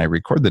ratios. And I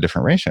record the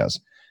different ratios.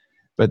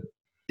 But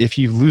if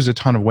you lose a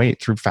ton of weight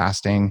through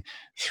fasting,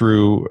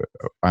 through,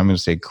 I'm going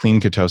to say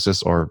clean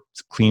ketosis or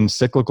clean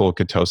cyclical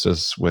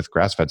ketosis with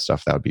grass-fed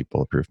stuff, that would be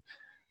bulletproof.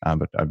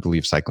 But I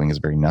believe cycling is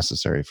very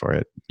necessary for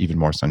it, even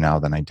more so now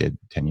than I did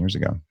 10 years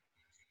ago.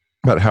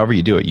 But however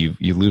you do it,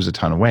 you lose a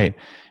ton of weight.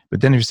 But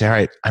then you say, all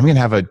right, I'm going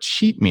to have a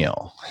cheat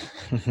meal.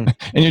 And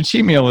your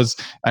cheat meal is,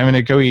 I'm going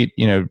to go eat,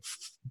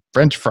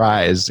 French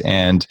fries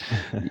and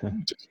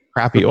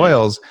crappy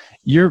oils.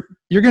 You're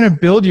going to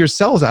build your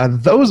cells out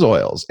of those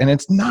oils, and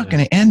it's not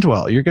going to end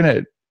well. You're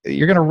going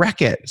to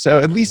wreck it. So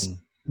at least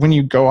when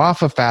you go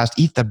off a fast,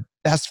 eat the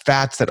best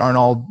fats that aren't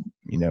all,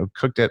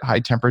 cooked at high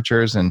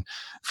temperatures and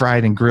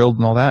fried and grilled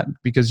and all that,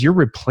 because you're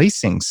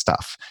replacing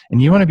stuff,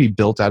 and you want to be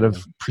built out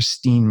of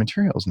pristine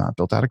materials, not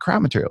built out of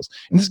crap materials.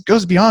 And this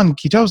goes beyond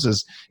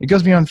ketosis. It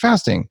goes beyond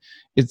fasting.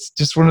 It's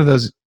just one of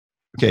those,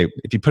 okay,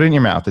 if you put it in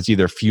your mouth, it's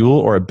either fuel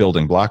or a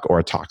building block or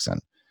a toxin.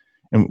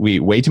 And we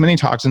eat way too many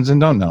toxins and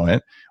don't know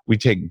it. We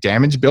take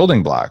damaged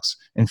building blocks,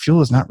 and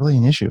fuel is not really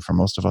an issue for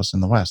most of us in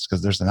the West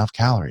because there's enough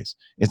calories.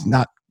 It's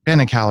not been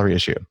a calorie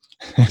issue.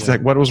 It's like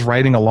what was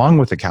riding along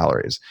with the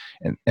calories.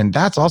 And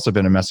that's also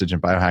been a message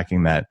in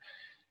biohacking that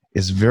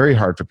is very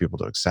hard for people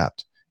to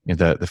accept.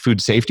 The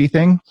food safety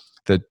thing,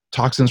 the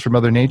toxins from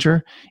Mother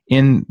Nature.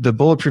 In the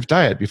Bulletproof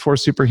Diet before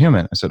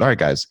Superhuman, I said, all right,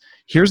 guys,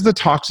 here's the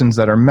toxins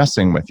that are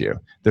messing with you.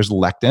 There's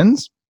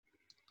lectins,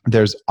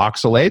 there's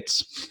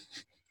oxalates,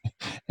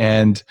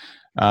 and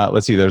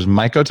let's see, there's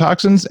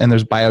mycotoxins, and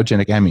there's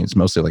biogenic amines,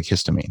 mostly like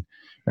histamine.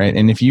 Right.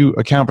 And if you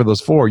account for those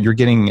four, you're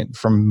getting it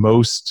from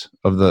most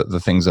of the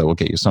things that will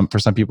get you. For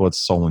some people,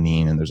 it's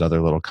solanine, and there's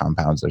other little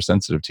compounds they're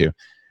sensitive to.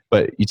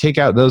 But you take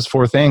out those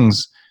four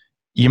things,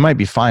 you might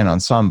be fine on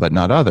some, but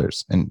not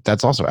others. And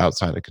that's also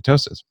outside of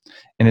ketosis.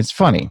 And it's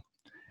funny.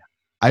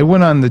 I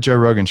went on the Joe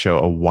Rogan show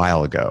a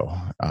while ago.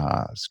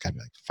 It's got to be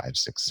like 5,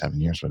 6,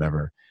 7 years,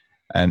 whatever.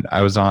 And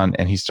I was on,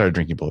 and he started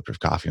drinking Bulletproof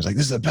coffee. He was like,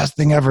 this is the best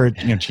thing ever.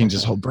 It changed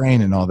his whole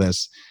brain and all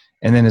this.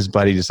 And then his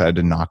buddy decided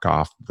to knock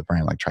off the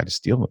brand, like try to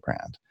steal the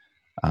brand.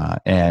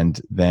 And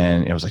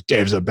then it was like,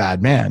 Dave's a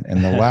bad man.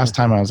 And the last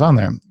time I was on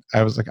there,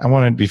 I was like, I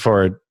wanted,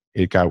 before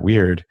it got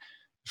weird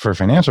for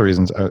financial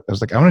reasons, I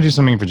was like, I want to do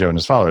something for Joe and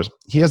his followers.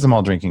 He has them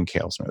all drinking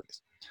kale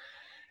smoothies.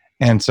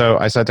 And so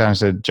I sat down and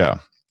said, Joe,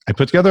 I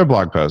put together a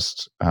blog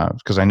post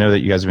because I know that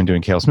you guys have been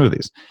doing kale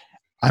smoothies.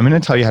 I'm going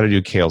to tell you how to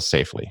do kale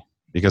safely.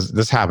 because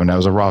this happened. I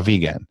was a raw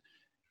vegan.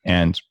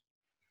 And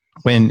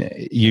when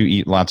you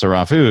eat lots of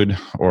raw food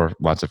or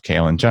lots of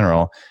kale in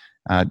general,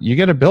 you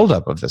get a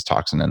buildup of this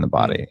toxin in the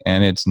body,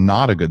 and it's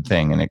not a good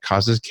thing. And it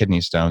causes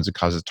kidney stones. It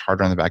causes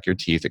tartar on the back of your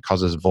teeth. It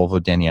causes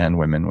vulvodynia in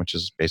women, which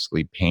is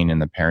basically pain in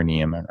the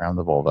perineum around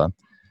the vulva.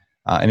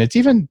 And it's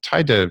even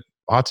tied to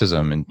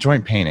autism and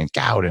joint pain and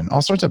gout and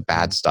all sorts of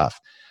bad stuff.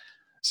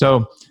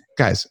 So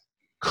guys,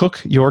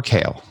 cook your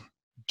kale.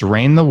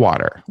 Drain the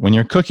water. When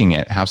you're cooking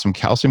it, have some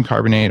calcium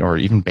carbonate or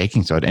even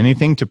baking soda,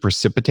 anything to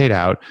precipitate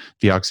out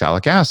the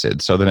oxalic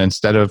acid, so that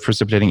instead of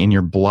precipitating in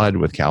your blood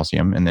with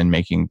calcium and then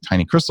making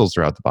tiny crystals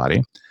throughout the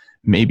body,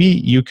 maybe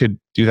you could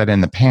do that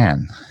in the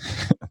pan.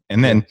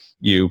 And then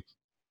you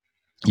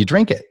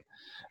drink it.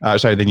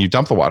 Then you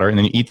dump the water and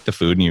then you eat the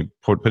food and you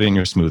put it in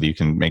your smoothie. You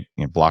can make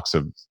blocks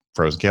of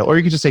frozen kale, or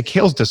you could just say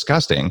kale's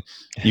disgusting.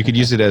 You could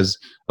use it as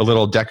a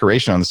little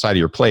decoration on the side of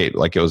your plate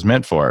like it was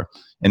meant for.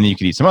 And then you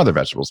could eat some other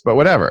vegetables, but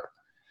whatever.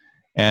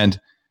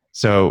 And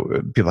so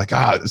people are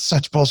like,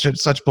 such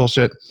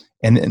bullshit.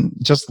 And then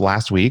just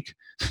last week,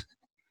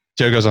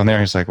 Joe goes on there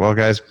and he's like, well,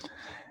 guys,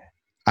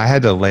 I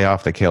had to lay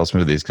off the kale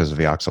smoothies because of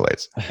the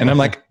oxalates. And I'm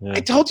like, yeah.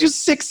 I told you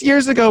 6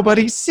 years ago,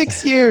 buddy,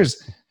 6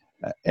 years.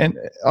 And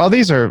all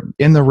these are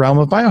in the realm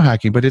of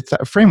biohacking, but it's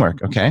that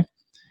framework. Okay.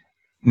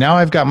 Now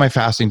I've got my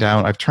fasting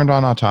down. I've turned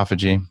on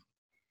autophagy.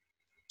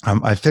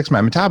 I fixed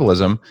my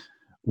metabolism.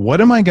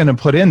 What am I going to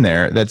put in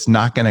there that's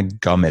not going to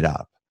gum it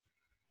up?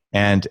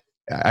 And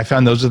I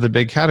found those are the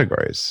big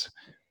categories.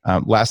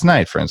 Last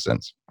night, for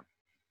instance,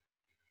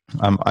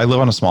 I live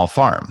on a small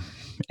farm,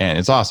 and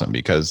it's awesome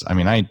because,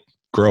 I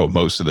grow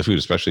most of the food,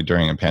 especially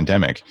during a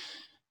pandemic.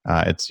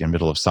 It's in the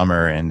middle of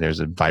summer, and there's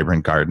a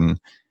vibrant garden,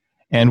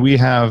 and we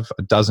have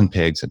a dozen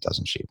pigs, a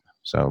dozen sheep.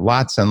 So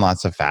lots and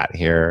lots of fat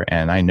here,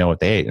 and I know what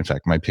they ate. In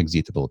fact, my pigs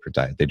eat the bulletproof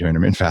diet. They do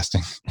intermittent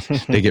fasting.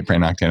 They get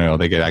brain octane oil,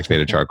 they get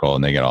activated charcoal,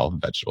 and they get all the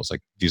vegetables. Like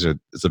it's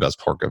the best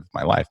pork of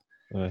my life.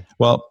 Right.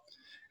 Well,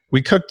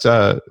 we cooked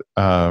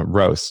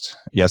roast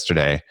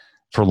yesterday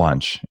for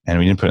lunch, and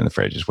we didn't put it in the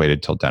fridge. Just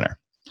waited till dinner.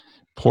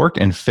 Pork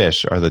and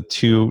fish are the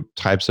two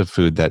types of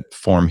food that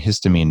form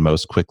histamine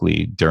most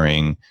quickly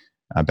during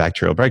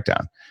bacterial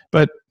breakdown.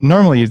 But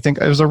normally you'd think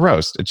it was a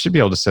roast. It should be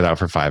able to sit out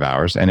for 5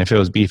 hours. And if it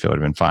was beef, it would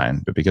have been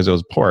fine. But because it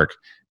was pork,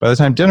 by the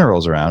time dinner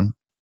rolls around,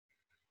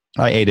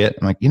 I ate it.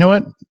 I'm like, you know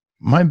what?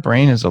 My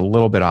brain is a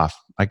little bit off.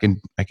 I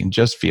can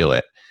just feel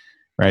it,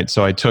 right?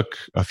 So I took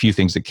a few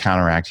things that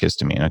counteract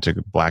histamine. I took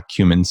black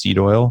cumin seed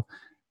oil.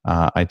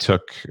 I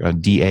took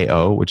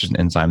DAO, which is an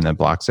enzyme that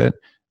blocks it.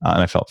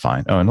 And I felt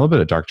fine. Oh, and a little bit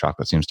of dark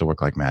chocolate seems to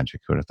work like magic.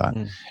 Who would have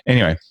thought?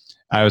 Anyway,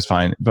 I was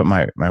fine. But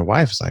my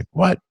wife was like,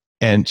 what?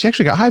 And she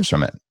actually got hives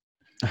from it.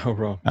 Oh,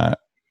 wrong.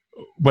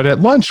 But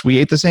at lunch, we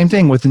ate the same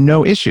thing with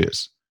no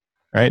issues,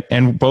 right?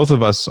 And both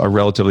of us are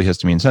relatively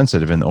histamine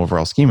sensitive in the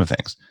overall scheme of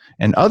things.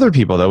 And other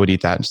people, though, would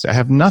eat that and say, I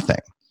have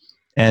nothing.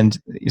 And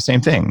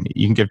same thing.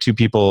 You can give two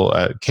people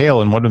kale,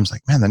 and one of them's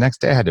like, man, the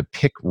next day I had to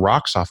pick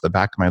rocks off the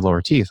back of my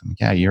lower teeth. I'm like,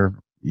 yeah,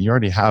 you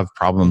already have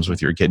problems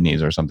with your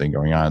kidneys or something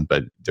going on,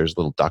 but there's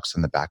little ducts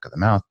in the back of the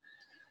mouth.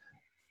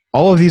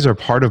 All of these are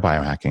part of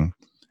biohacking.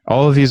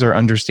 All of these are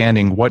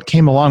understanding what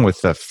came along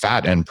with the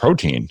fat and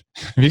protein,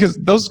 because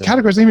those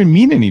categories don't even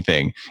mean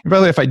anything. And by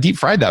the way, if I deep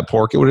fried that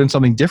pork, it would have been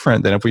something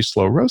different than if we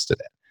slow roasted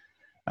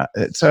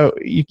it. So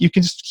you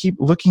can just keep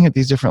looking at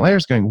these different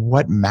layers going,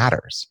 what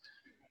matters?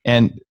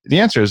 And the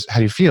answer is, how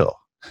do you feel?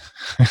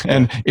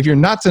 And if you're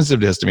not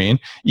sensitive to histamine,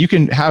 you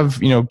can have,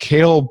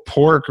 kale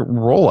pork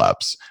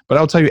roll-ups, but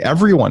I'll tell you,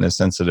 everyone is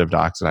sensitive to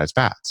oxidized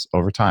fats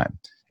over time.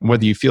 And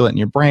whether you feel it in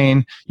your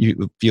brain,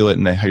 you feel it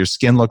in how your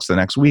skin looks the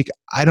next week,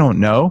 I don't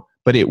know,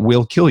 but it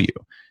will kill you.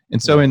 And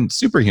so in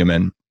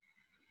Superhuman,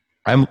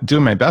 I'm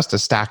doing my best to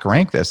stack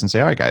rank this and say,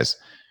 all right, guys,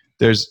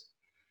 there's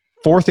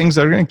 4 things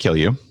that are going to kill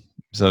you.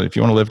 So if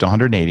you want to live to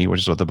 180,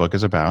 which is what the book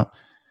is about,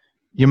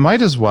 you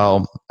might as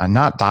well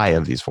not die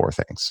of these 4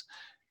 things.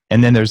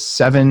 And then there's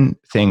 7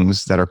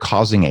 things that are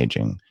causing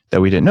aging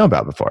that we didn't know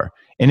about before.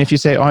 And if you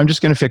say, I'm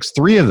just going to fix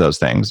 3 of those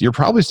things, you're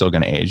probably still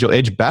going to age. You'll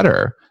age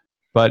better.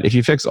 But if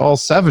you fix all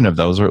 7 of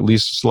those, or at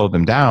least slow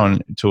them down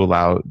to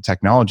allow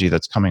technology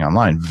that's coming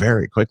online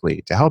very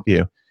quickly to help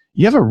you,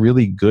 you have a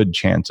really good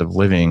chance of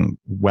living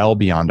well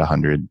beyond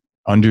 100,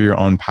 under your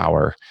own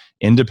power,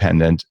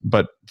 independent,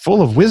 but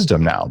full of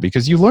wisdom now,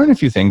 because you learn a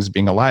few things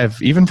being alive,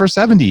 even for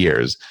 70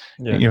 years.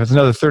 Yeah. If it's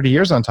another 30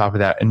 years on top of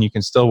that, and you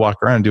can still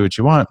walk around and do what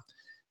you want,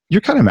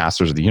 you're kind of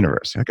masters of the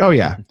universe. You're like, oh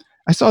yeah,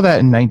 I saw that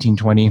in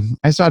 1920.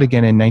 I saw it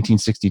again in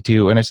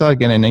 1962, and I saw it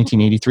again in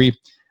 1983.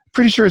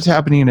 Pretty sure it's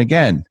happening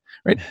again.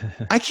 Right?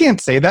 I can't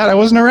say that. I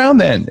wasn't around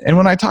then. And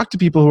when I talk to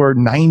people who are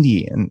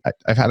 90, and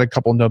I've had a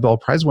couple Nobel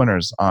Prize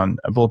winners on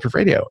Bulletproof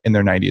Radio in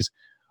their 90s,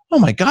 oh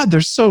my God,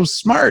 they're so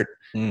smart,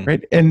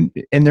 right? And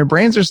their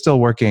brains are still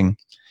working.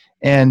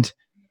 And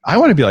I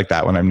want to be like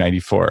that when I'm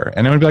 94.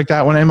 And I want to be like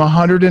that when I'm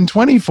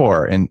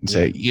 124 and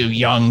say, you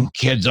young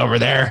kids over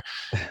there,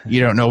 you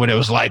don't know what it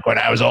was like when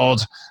I was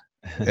old.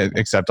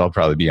 Except I'll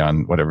probably be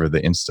on whatever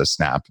the Insta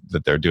Snap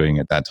that they're doing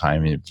at that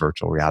time in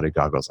virtual reality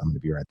goggles. I'm going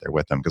to be right there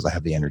with them because I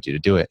have the energy to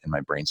do it and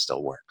my brain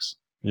still works.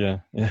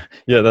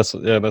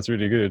 That's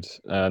really good.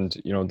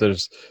 And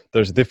there's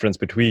a difference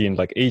between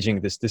like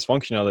aging this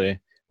dysfunctionally,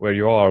 where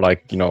you are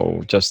like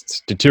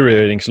just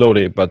deteriorating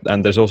slowly,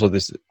 and there's also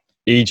this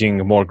aging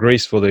more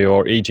gracefully,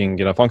 or aging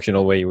in a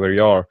functional way, where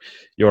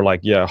you're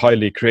like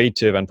highly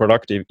creative and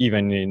productive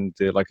even in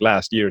the like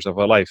last years of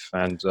our life.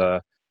 And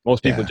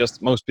most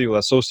people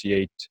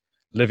associate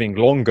living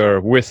longer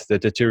with the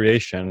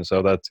deterioration,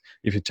 so that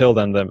if you tell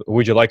them that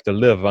would you like to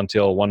live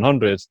until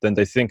 100, then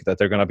they think that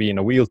they're going to be in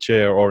a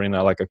wheelchair or in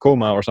a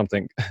coma or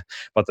something.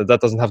 But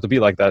that doesn't have to be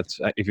like that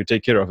if you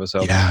take care of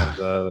yourself.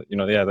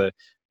 And,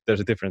 there's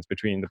a difference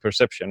between the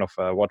perception of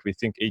what we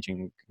think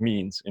aging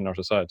means in our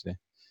society.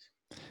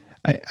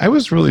 I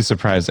was really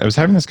surprised. I was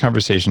having this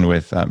conversation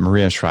with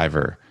Maria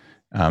Shriver,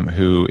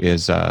 who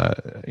is,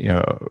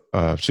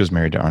 she was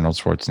married to Arnold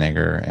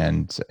Schwarzenegger,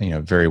 and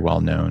very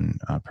well known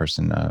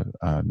person,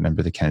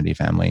 member of the Kennedy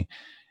family.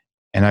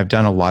 And I've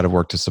done a lot of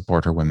work to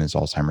support her women's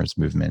Alzheimer's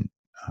movement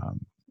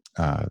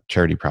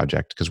charity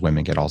project, because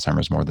women get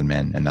Alzheimer's more than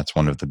men, and that's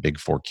one of the big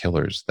 4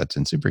 killers that's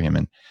in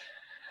Superhuman.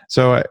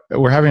 So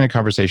we're having a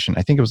conversation.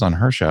 I think it was on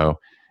her show.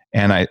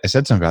 And I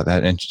said something about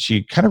that, and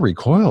she kind of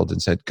recoiled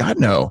and said, God,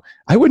 no,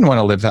 I wouldn't want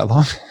to live that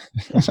long.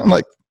 So I'm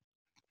like,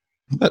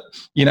 but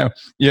you're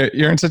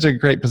in such a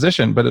great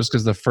position. But it was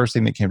because the first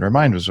thing that came to her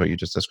mind was what you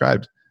just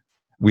described: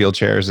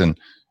 wheelchairs and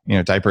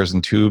diapers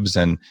and tubes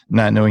and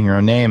not knowing your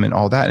own name and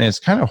all that. And it's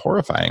kind of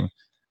horrifying.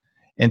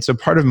 And so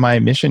part of my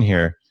mission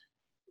here,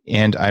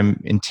 and I'm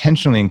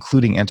intentionally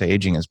including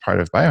anti-aging as part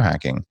of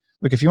biohacking.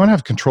 Look, if you want to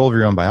have control of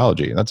your own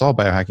biology, that's all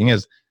biohacking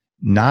is.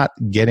 Not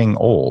getting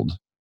old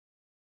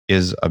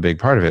is a big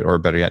part of it, or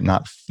better yet,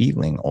 not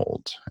feeling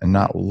old and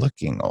not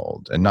looking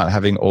old and not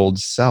having old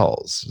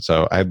cells.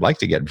 So I'd like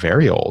to get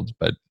very old,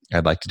 but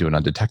I'd like to do it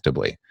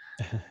undetectably.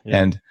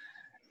 And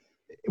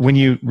when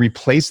you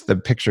replace the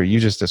picture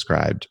you just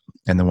described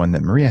and the one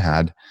that Maria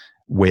had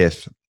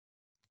with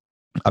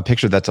a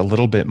picture that's a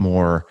little bit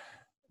more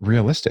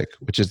realistic,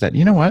 which is that,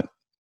 what,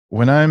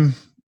 when I'm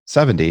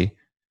 70,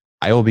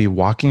 I will be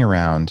walking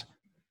around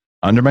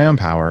under my own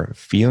power,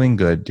 feeling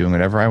good, doing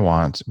whatever I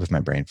want with my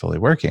brain fully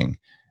working.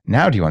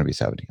 Now, do you want to be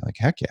 70? Like,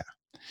 heck yeah.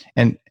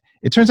 And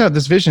it turns out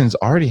this vision's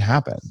already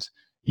happened.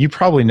 You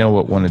probably know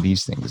what one of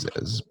these things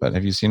is, but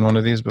have you seen one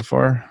of these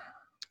before?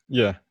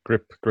 Yeah,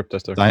 grip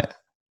tester.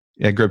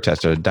 Grip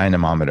tester,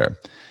 dynamometer.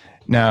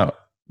 Now,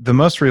 the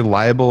most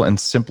reliable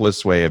and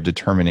simplest way of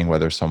determining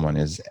whether someone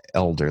is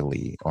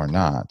elderly or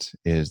not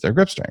is their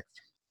grip strength.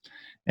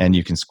 And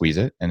you can squeeze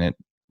it, and it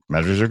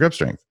measures your grip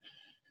strength.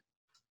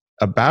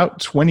 About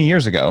 20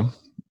 years ago,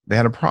 they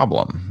had a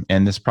problem,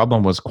 and this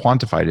problem was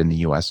quantified in the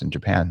US and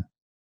Japan.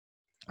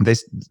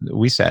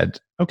 We said,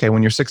 okay,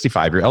 when you're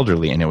 65, you're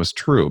elderly, and it was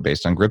true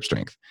based on grip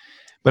strength.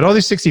 But all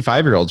these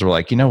 65-year-olds were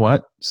like, you know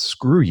what?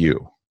 Screw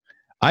you.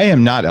 I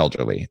am not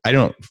elderly. I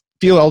don't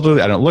feel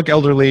elderly. I don't look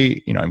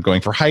elderly. I'm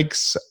going for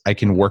hikes. I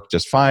can work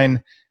just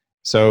fine.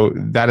 So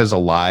that is a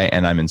lie,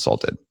 and I'm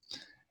insulted.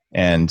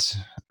 And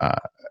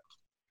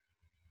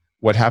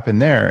what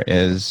happened there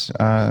is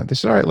they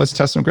said, all right, let's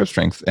test some grip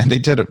strength. And they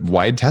did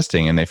wide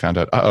testing, and they found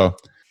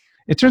out,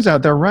 it turns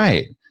out they're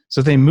right.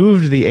 So they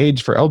moved the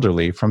age for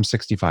elderly from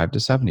 65 to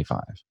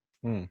 75.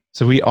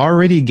 So we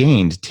already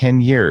gained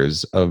 10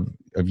 years of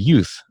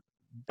youth,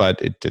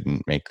 but it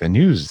didn't make the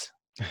news.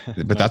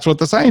 But that's what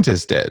the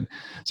scientists did.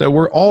 So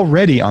we're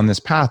already on this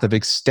path of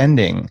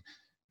extending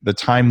the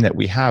time that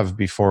we have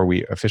before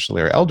we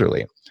officially are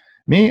elderly.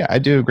 Me, I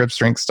do grip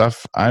strength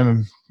stuff.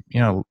 I'm,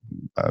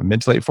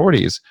 mid to late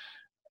 40s.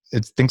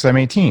 It thinks I'm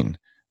 18.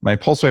 My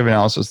pulse wave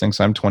analysis thinks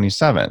I'm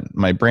 27.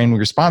 My brain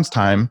response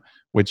time,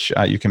 which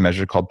you can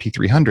measure, called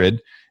P300,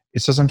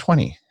 it says I'm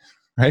 20,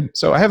 right?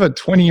 So I have a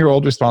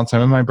 20-year-old response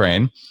time in my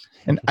brain.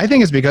 And I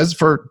think it's because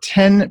for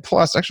 10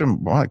 plus, actually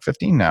more like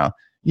 15 now,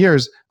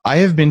 years, I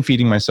have been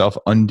feeding myself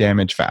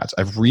undamaged fats.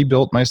 I've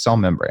rebuilt my cell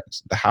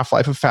membranes. The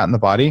half-life of fat in the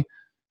body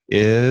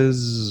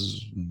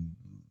is,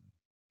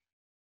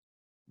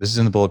 this is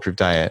in the Bulletproof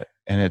Diet,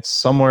 and it's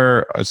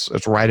somewhere, it's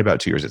right about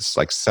 2 years. It's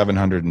like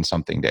 700 and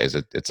something days.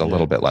 It's a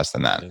little bit less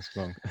than that.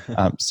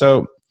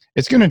 So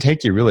it's going to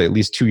take you really at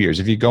least 2 years.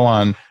 If you go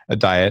on a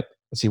diet,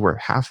 let's see, we're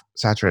half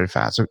saturated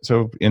fat.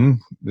 So in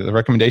the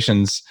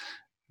recommendations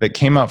that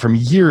came out from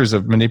years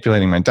of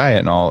manipulating my diet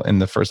and all in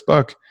the first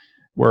book,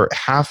 where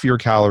half your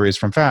calories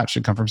from fat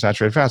should come from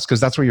saturated fats, because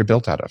that's what you're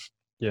built out of.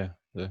 Yeah.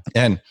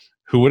 And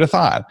who would have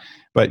thought?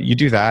 But you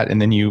do that, and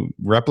then you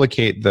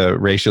replicate the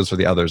ratios for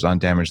the others on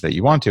damage that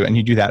you want to, and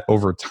you do that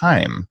over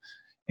time.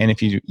 And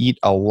if you eat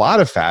a lot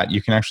of fat,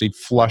 you can actually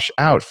flush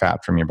out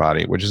fat from your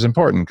body, which is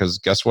important, because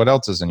guess what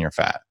else is in your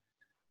fat?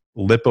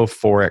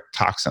 Lipophoric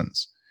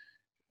toxins.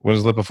 What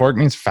does lipophoric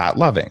mean? Fat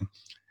loving.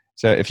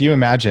 So if you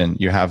imagine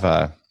you have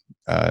a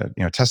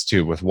test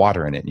tube with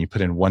water in it, and you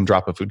put in 1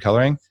 drop of food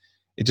coloring,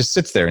 it just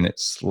sits there and it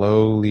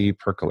slowly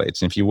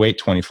percolates. And if you wait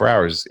 24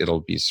 hours,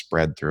 it'll be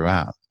spread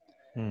throughout.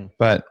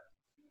 But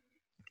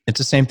it's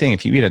the same thing.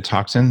 If you eat a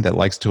toxin that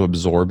likes to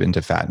absorb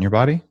into fat in your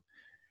body,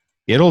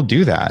 it'll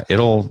do that.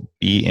 It'll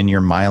be in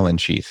your myelin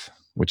sheath.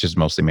 which is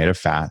mostly made of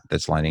fat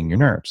that's lining your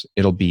nerves.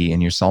 It'll be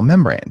in your cell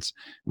membranes,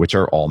 which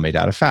are all made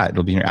out of fat.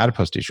 It'll be in your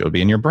adipose tissue. It'll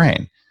be in your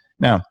brain.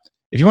 Now,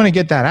 if you want to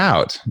get that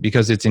out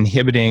because it's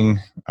inhibiting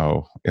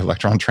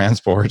electron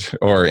transport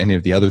or any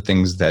of the other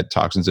things that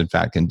toxins and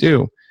fat can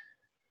do,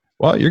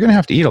 well, you're going to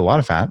have to eat a lot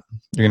of fat.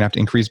 You're going to have to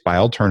increase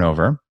bile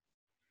turnover,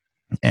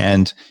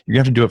 and you're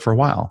going to have to do it for a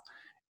while.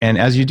 And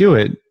as you do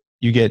it,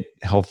 you get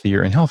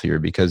healthier and healthier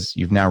because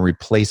you've now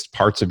replaced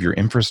parts of your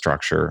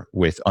infrastructure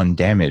with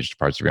undamaged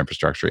parts of your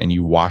infrastructure, and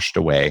you washed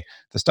away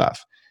the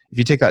stuff. If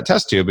you take that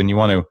test tube and you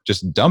want to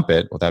just dump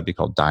it, well, that'd be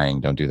called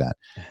dying. Don't do that.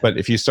 But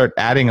if you start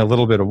adding a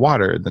little bit of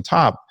water at the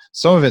top,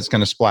 some of it's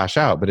going to splash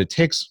out, but it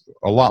takes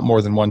a lot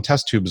more than one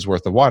test tube's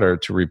worth of water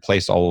to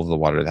replace all of the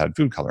water that had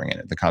food coloring in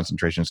it. The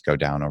concentrations go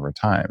down over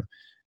time.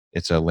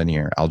 It's a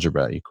linear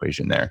algebra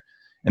equation there.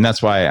 And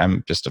that's why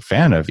I'm just a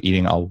fan of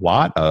eating a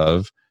lot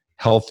of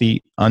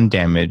healthy,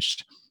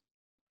 undamaged,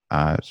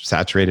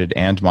 saturated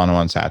and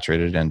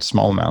monounsaturated and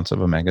small amounts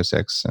of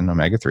omega-6 and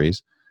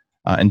omega-3s,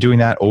 and doing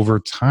that over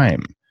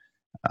time,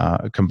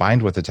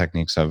 combined with the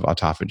techniques of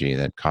autophagy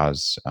that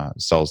cause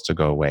cells to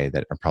go away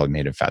that are probably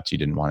made of fats you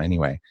didn't want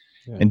anyway.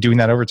 Yeah. And doing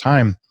that over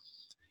time,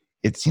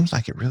 it seems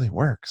like it really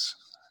works.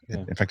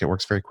 Yeah. In fact, it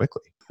works very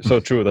quickly. So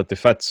true that the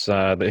fats,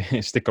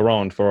 they stick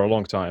around for a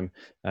long time.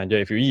 And yeah,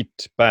 if you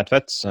eat bad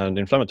fats and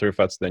inflammatory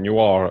fats, then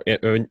you're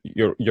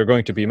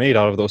going to be made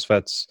out of those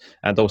fats,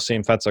 and those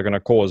same fats are going to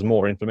cause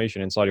more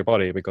inflammation inside your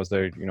body because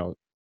they're,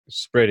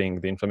 spreading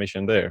the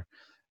inflammation there.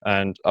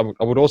 And I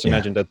would also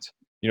imagine that,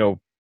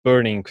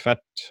 burning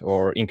fat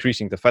or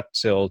increasing the fat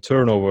cell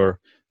turnover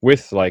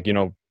with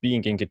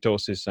being in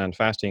ketosis and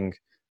fasting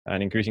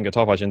and increasing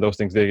autophagy and those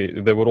things, they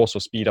would also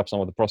speed up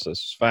some of the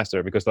process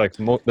faster because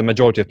the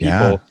majority of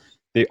people,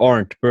 they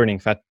aren't burning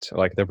fat,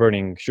 they're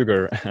burning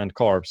sugar and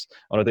carbs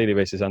on a daily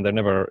basis, and they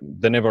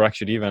never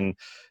actually even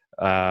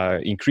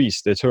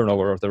increase the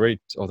turnover of the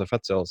rate of the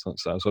fat cells.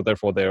 So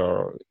therefore they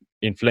are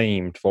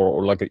inflamed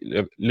for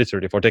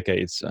literally for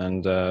decades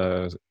and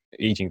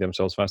aging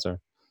themselves faster.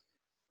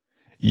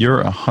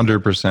 You're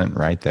 100%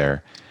 right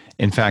there.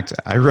 In fact,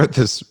 I wrote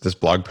this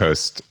blog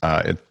post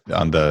on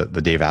the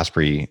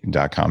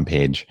daveasprey.com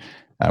page,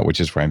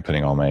 which is where I'm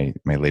putting all my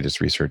latest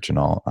research and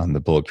all. On the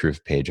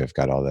Bulletproof page, I've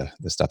got all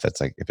the stuff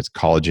that's if it's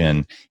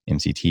collagen,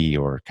 MCT,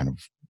 or kind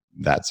of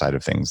that side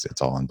of things,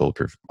 it's all on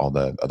Bulletproof. All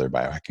the other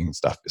biohacking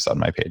stuff is on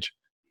my page.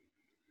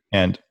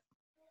 And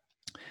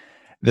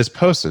this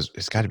post is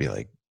got to be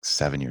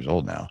 7 years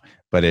old now,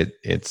 but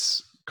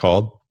it's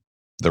called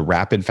The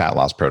Rapid Fat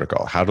Loss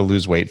Protocol: How to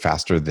Lose Weight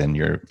Faster Than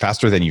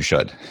You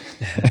Should.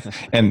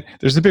 And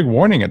there's a big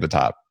warning at the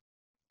top.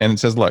 And it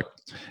says, look,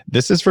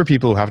 this is for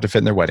people who have to fit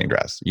in their wedding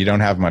dress. You don't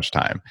have much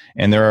time.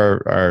 And there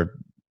are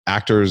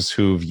actors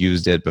who've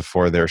used it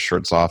before their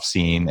shirts off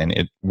scene, and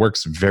it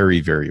works very,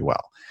 very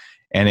well.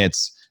 And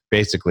it's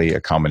basically a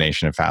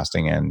combination of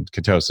fasting and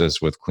ketosis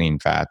with clean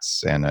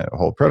fats and a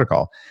whole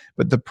protocol.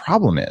 But the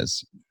problem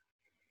is,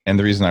 and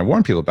the reason I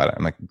warn people about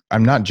it,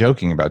 I'm not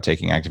joking about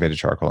taking activated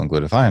charcoal and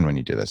glutathione when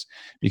you do this,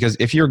 because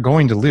if you're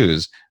going to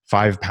lose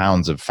 5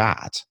 pounds of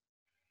fat,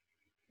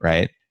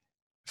 right?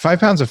 5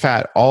 pounds of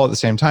fat all at the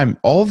same time,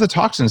 all of the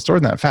toxins stored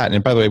in that fat.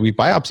 And by the way, we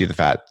biopsy the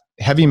fat,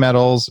 heavy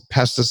metals,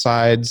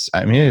 pesticides.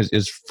 It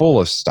is full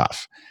of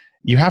stuff.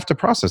 You have to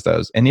process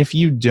those. And if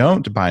you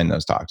don't bind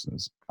those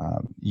toxins,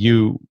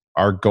 you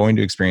are going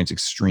to experience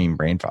extreme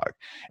brain fog.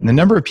 And the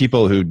number of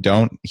people who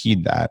don't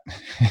heed that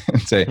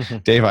and say,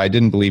 Dave, I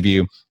didn't believe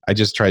you. I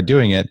just tried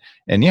doing it.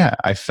 And yeah,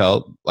 I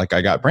felt like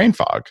I got brain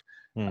fog.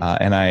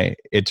 And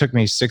it took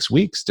me 6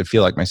 weeks to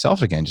feel like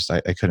myself again. Just I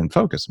couldn't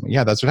focus.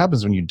 Yeah, that's what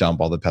happens when you dump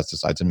all the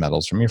pesticides and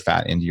metals from your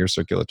fat into your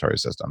circulatory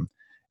system.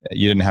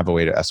 You didn't have a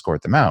way to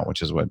escort them out,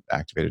 which is what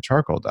activated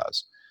charcoal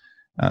does.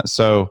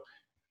 So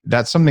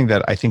that's something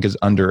that I think is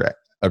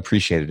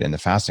underappreciated in the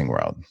fasting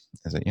world.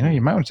 Is that,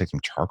 you might want to take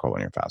some charcoal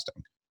when you're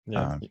fasting.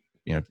 Yeah.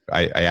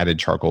 I added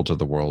charcoal to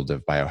the world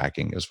of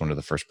biohacking. It was one of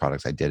the first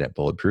products I did at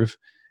Bulletproof,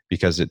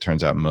 because it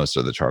turns out most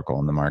of the charcoal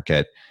in the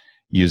market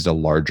used a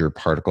larger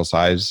particle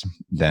size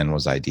than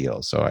was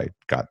ideal. So I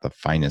got the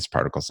finest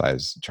particle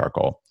size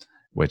charcoal,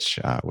 which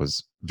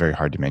was very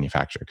hard to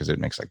manufacture because it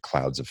makes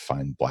clouds of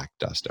fine black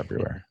dust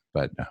everywhere.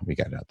 But we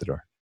got it out the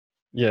door.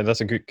 Yeah,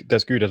 that's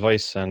good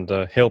advice, and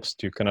helps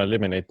to kind of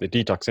eliminate the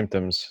detox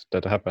symptoms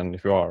that happen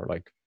if you are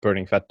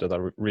burning fat at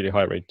a really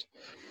high rate.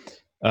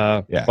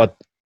 But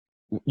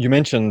you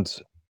mentioned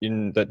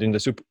in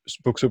the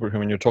book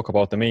Superhuman, you talk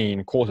about the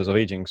main causes of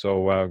aging.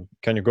 So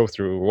can you go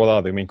through what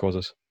are the main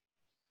causes?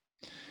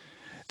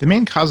 The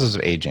main causes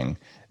of aging,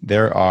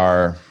 there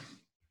are,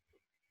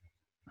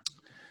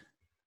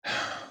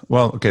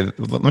 let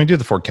me do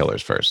the 4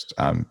 killers first.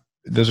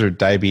 Those are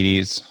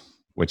diabetes,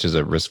 which is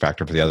a risk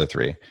factor for the other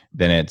 3.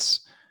 Then it's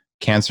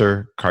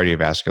cancer,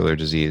 cardiovascular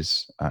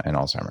disease, and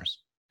Alzheimer's.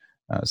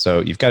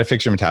 So you've got to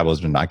fix your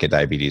metabolism and not get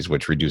diabetes,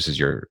 which reduces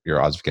your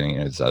odds of getting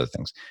into these other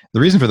things. The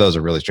reason for those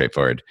are really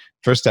straightforward.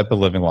 First step of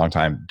living a long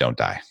time, don't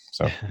die.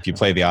 So if you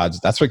play the odds,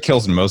 that's what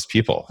kills most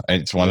people.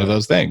 It's one of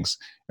those things,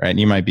 right?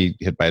 You might be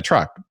hit by a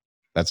truck.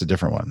 That's a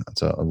different one.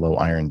 That's a low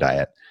iron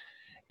diet.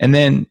 And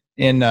then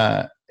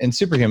In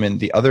Superhuman,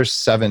 the other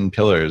 7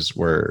 pillars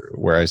were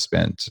where I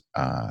spent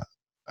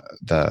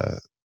the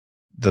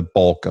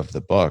bulk of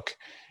the book,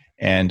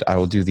 and I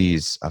will do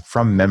these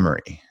from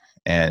memory.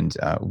 And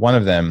one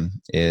of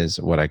them is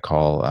what I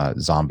call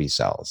zombie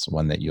cells,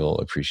 one that you'll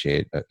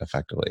appreciate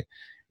effectively.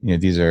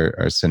 These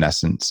are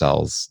senescent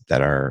cells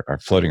that are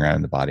floating around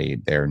in the body.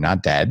 They're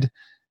not dead,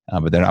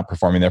 but they're not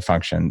performing their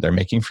function. They're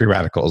making free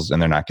radicals,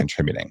 and they're not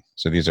contributing.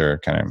 So these are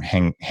kind of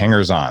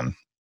hangers-on,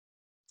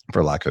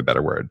 for lack of a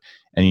better word,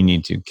 and you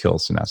need to kill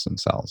senescent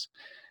cells.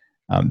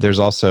 There's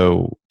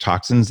also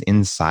toxins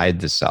inside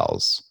the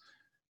cells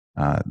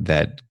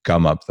that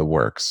gum up the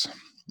works.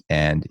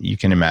 And you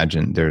can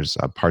imagine there's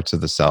parts of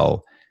the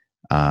cell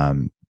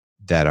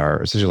that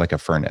are essentially like a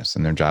furnace,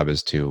 and their job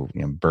is to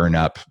burn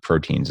up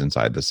proteins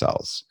inside the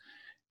cells.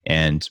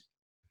 And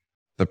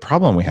the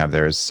problem we have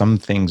there is some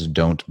things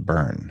don't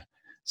burn.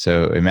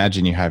 So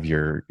imagine you have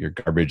your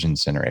garbage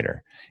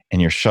incinerator,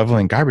 and you're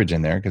shoveling garbage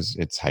in there because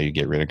it's how you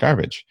get rid of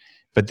garbage.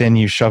 But then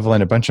you shovel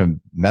in a bunch of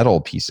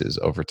metal pieces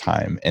over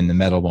time, and the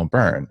metal won't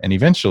burn. And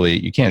eventually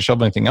you can't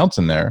shovel anything else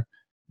in there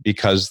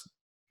because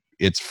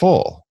it's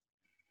full.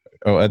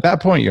 At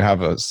that point, you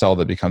have a cell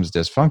that becomes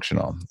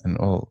dysfunctional. And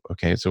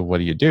okay, so what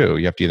do?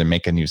 You have to either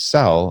make a new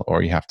cell,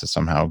 or you have to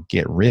somehow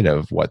get rid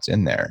of what's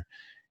in there.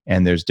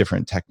 And there's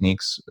different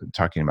techniques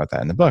talking about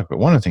that in the book. But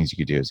one of the things you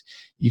could do is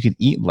you could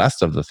eat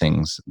less of the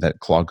things that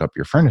clog up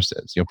your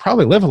furnaces. You'll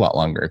probably live a lot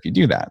longer if you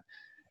do that.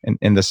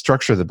 And the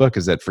structure of the book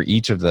is that for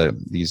each of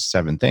these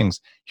 7 things,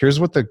 here's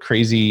what the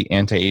crazy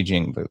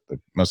anti-aging, the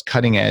most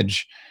cutting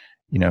edge,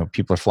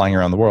 people are flying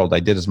around the world. I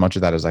did as much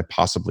of that as I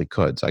possibly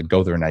could. So I'd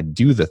go there and I'd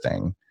do the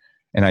thing,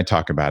 and I'd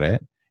talk about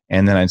it.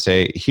 And then I'd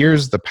say,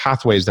 here's the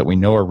pathways that we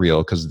know are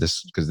real because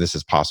this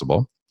is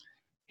possible.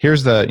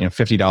 Here's the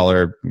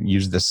 $50,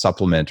 use this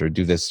supplement or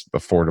do this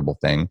affordable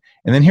thing.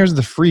 And then here's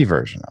the free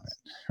version of it,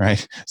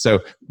 right? So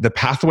the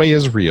pathway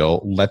is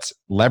real. Let's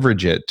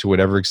leverage it to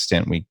whatever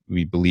extent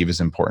we believe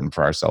is important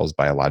for ourselves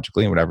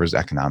biologically and whatever is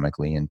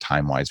economically and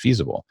time-wise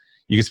feasible.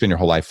 You can spend your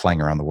whole life flying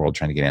around the world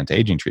trying to get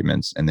anti-aging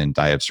treatments and then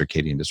die of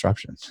circadian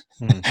disruption.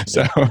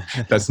 So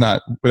that's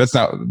not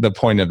the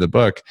point of the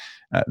book.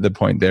 The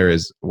point there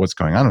is what's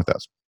going on with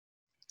us.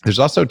 There's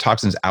also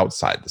toxins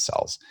outside the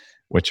cells,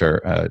 which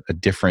are a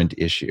different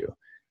issue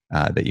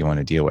that you want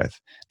to deal with.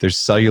 There's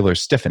cellular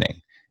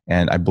stiffening.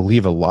 And I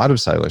believe a lot of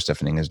cellular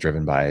stiffening is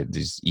driven by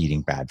these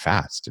eating bad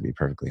fats, to be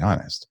perfectly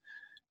honest.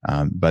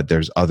 But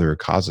there's other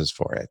causes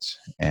for it.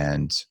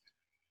 And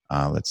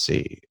let's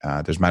see,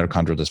 there's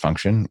mitochondrial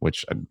dysfunction,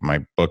 which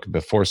my book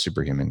before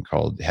Superhuman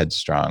called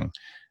Headstrong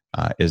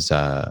is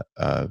a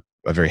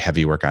very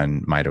heavy work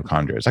on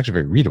mitochondria. It's actually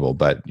very readable,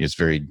 but it's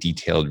very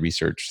detailed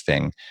research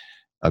thing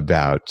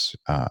about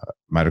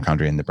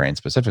mitochondria in the brain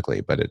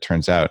specifically. But it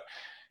turns out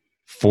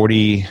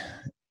 48%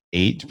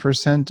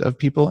 of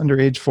people under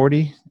age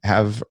 40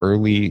 have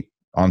early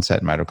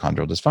onset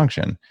mitochondrial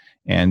dysfunction.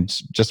 And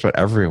just about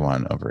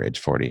everyone over age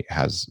 40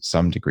 has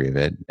some degree of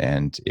it,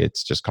 and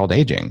it's just called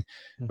aging.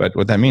 But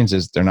what that means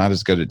is they're not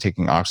as good at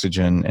taking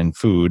oxygen and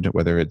food,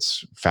 whether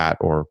it's fat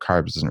or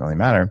carbs, doesn't really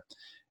matter,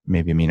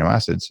 maybe amino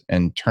acids,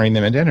 and turning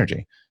them into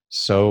energy.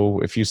 So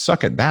if you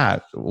suck at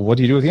that, what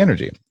do you do with the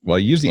energy? Well,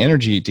 you use the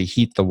energy to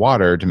heat the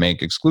water to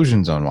make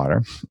exclusion zone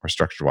water or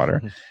structured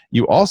water.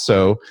 You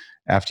also,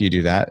 after you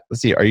do that,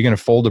 let's see, are you going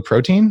to fold a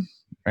protein?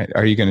 Right?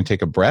 Are you going to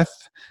take a breath?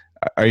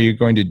 Are you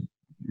going to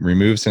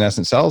remove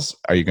senescent cells?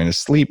 Are you going to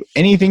sleep?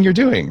 Anything you're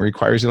doing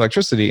requires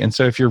electricity. And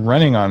so if you're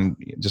running on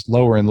just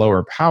lower and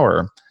lower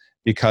power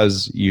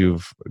because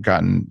you've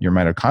gotten your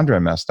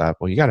mitochondria messed up,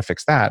 well, you got to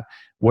fix that.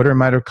 What are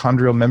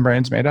mitochondrial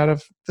membranes made out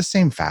of? The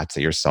same fats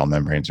that your cell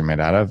membranes are made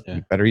out of. Yeah.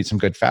 You better eat some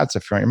good fats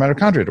if you want your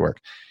mitochondria to work.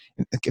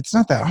 It's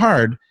not that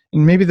hard.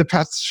 And maybe the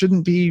fats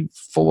shouldn't be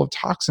full of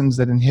toxins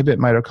that inhibit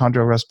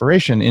mitochondrial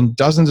respiration in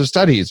dozens of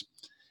studies.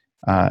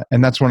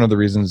 And that's one of the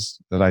reasons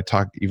that I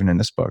talk, even in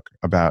this book,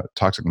 about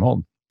toxic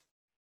mold.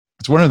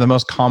 It's one of the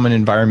most common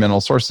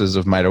environmental sources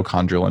of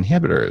mitochondrial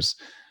inhibitors,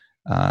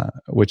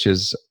 which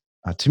is,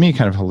 to me,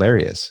 kind of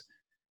hilarious.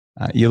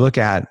 You look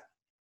at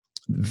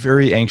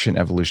very ancient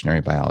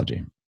evolutionary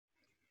biology.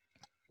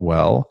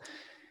 Well,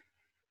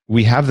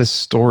 we have this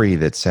story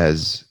that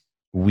says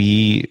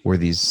we were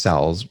these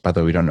cells, by the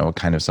way, we don't know what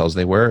kind of cells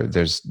they were.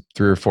 There's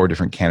 3 or 4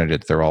 different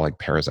candidates. They're all like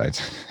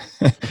parasites.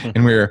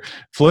 And we were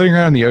floating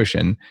around the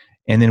ocean,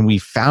 and then we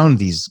found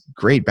these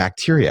great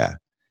bacteria.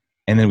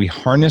 And then we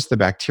harnessed the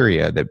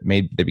bacteria that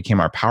became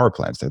our power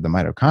plants. They're the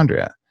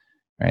mitochondria,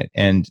 right?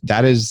 And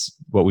that is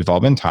what we've all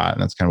been taught,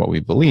 and that's kind of what we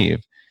believe.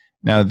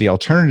 Now, the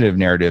alternative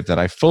narrative that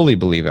I fully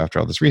believe after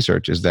all this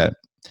research is that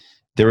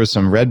there was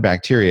some red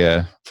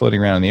bacteria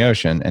floating around in the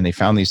ocean, and they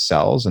found these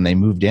cells, and they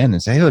moved in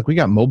and said, hey, look, we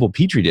got mobile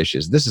petri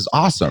dishes. This is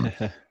awesome.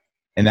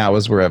 And that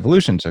was where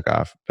evolution took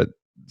off. But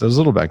those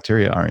little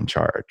bacteria are in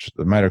charge.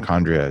 The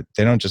mitochondria,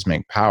 they don't just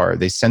make power.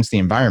 They sense the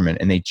environment,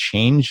 and they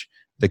change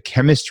the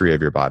chemistry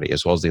of your body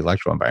as well as the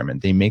electrical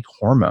environment. They make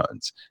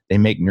hormones. They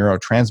make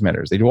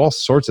neurotransmitters. They do all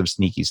sorts of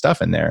sneaky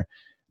stuff in there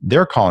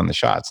they're calling the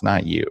shots,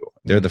 not you.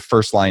 They're the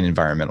first line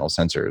environmental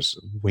sensors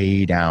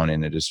way down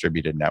in a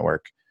distributed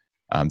network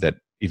that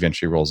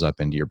eventually rolls up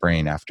into your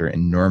brain after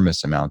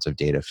enormous amounts of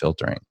data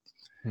filtering.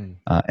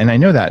 And I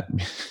know that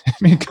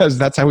because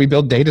that's how we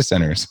build data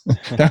centers.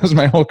 That was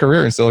my whole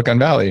career in Silicon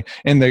Valley.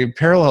 And the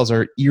parallels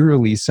are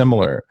eerily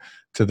similar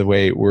to the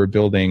way we're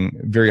building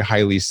very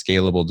highly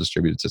scalable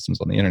distributed systems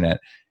on the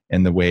internet,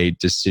 and the way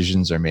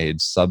decisions are made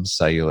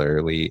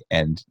subcellularly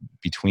and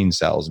between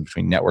cells and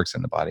between networks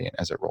in the body. And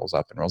as it rolls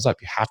up and rolls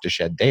up, you have to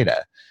shed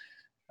data.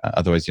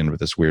 Otherwise, you end up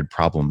with this weird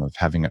problem of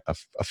having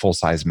a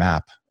full-size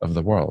map of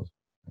the world.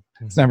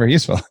 It's not very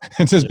useful.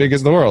 It's as big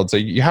as the world. So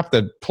you have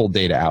to pull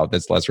data out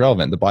that's less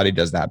relevant. The body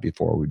does that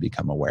before we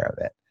become aware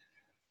of it.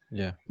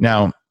 Yeah.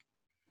 Now,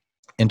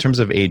 in terms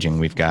of aging,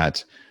 we've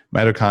got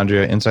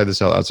mitochondria inside the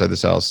cell, outside the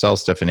cell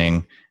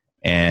stiffening,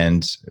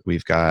 and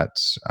we've got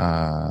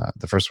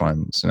the first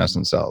one,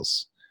 senescent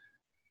cells.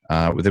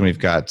 Then we've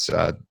got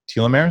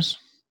telomeres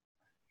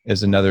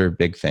is another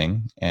big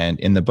thing. And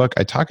in the book,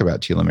 I talk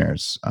about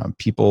telomeres.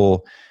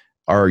 People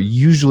are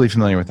usually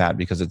familiar with that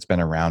because it's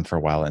been around for a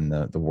while in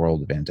the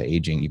world of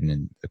anti-aging, even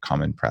in the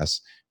common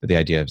press. But the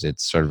idea is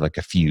it's sort of like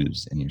a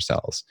fuse in your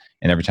cells.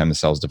 And every time the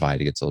cells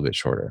divide, it gets a little bit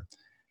shorter.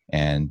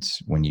 And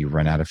when you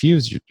run out of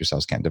fuse, your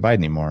cells can't divide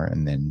anymore,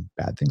 and then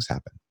bad things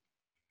happen.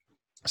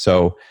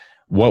 So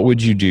what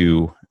would you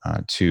do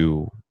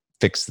to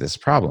fix this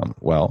problem?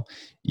 Well,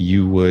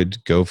 you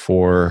would go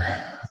for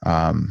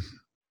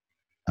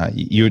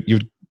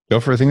you'd go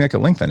for a thing that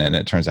could lengthen it. And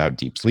it turns out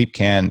deep sleep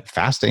can.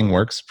 Fasting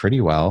works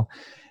pretty well.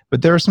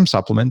 But there are some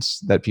supplements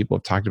that people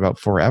have talked about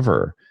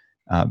forever.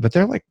 But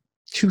they're like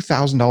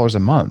 $2,000 a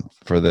month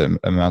for the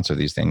amounts of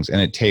these things.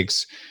 And it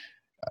takes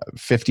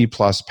 50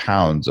 plus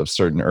pounds of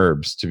certain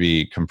herbs to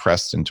be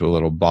compressed into a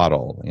little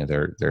bottle. You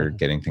know, they're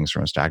getting things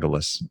from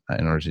astragalus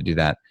in order to do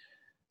that.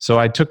 So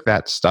I took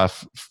that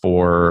stuff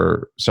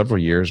for several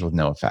years with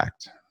no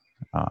effect.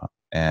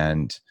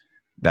 And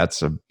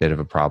that's a bit of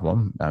a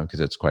problem because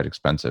it's quite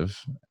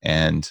expensive.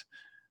 And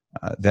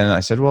then I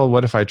said, well,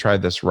 what if I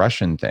tried this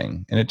Russian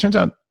thing? And it turns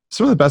out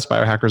some of the best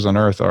biohackers on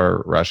earth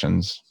are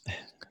Russians.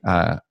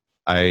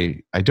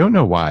 I don't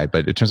know why,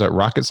 but it turns out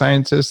rocket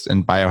scientists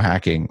and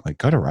biohacking, like,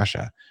 go to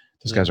Russia.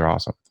 Those guys are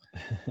awesome.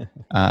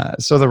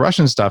 So the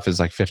Russian stuff is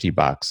like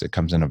 $50. It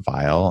comes in a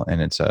vial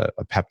and it's a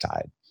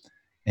peptide.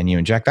 And you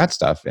inject that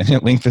stuff and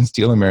it lengthens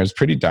telomeres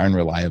pretty darn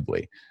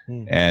reliably.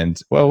 And,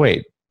 well,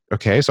 wait.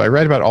 Okay, so I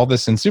read about all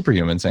this in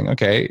Superhuman saying,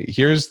 okay,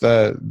 here's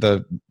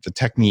the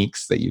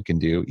techniques that you can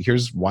do.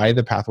 Here's why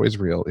the pathway is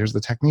real. Here's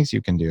the techniques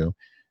you can do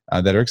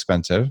that are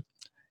expensive.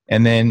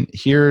 And then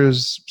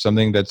here's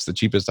something that's the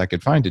cheapest I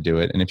could find to do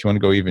it. And if you want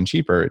to go even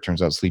cheaper, it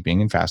turns out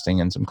sleeping and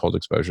fasting and some cold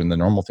exposure and the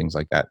normal things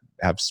like that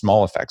have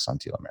small effects on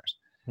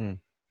telomeres.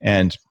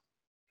 And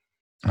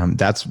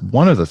that's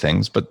one of the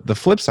things. But the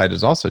flip side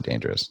is also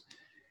dangerous.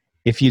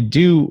 If you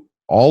do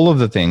all of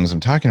the things I'm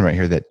talking about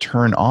here that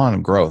turn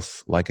on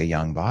growth like a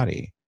young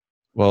body,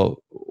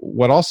 well,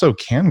 what also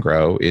can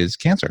grow is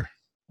cancer,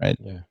 right?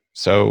 Yeah.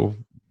 So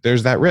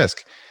there's that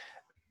risk.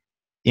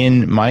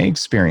 In my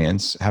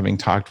experience, having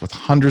talked with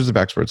hundreds of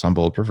experts on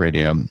Bulletproof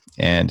Radio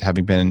and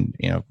having been,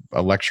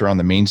 a lecturer on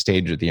the main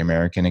stage of the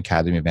American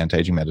Academy of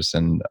Anti-Aging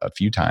Medicine a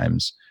few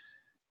times,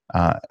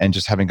 and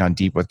just having gone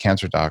deep with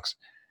cancer docs,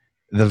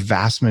 the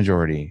vast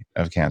majority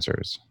of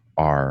cancers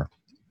are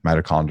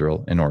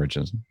mitochondrial in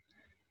origin.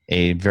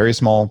 A very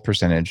small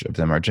percentage of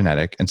them are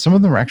genetic, and some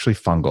of them are actually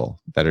fungal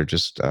that are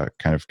just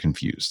kind of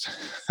confused,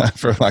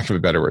 for lack of a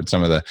better word.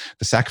 Some of the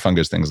sac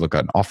fungus things look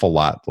an awful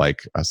lot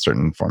like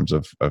certain forms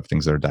of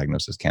things that are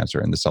diagnosed as cancer,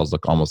 and the cells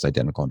look almost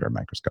identical under a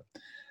microscope.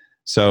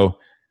 So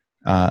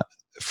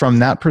from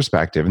that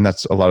perspective, and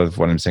that's a lot of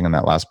what I'm saying on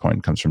that last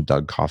point comes from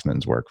Doug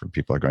Kaufman's work, where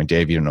people are going,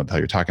 Dave, you don't know what the hell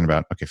you're talking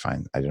about. Okay,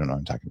 fine. I don't know what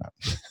I'm talking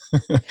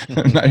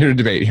about. I'm not here to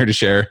debate, here to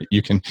share.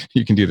 You can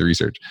do the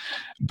research.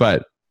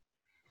 But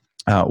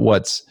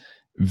what's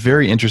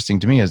very interesting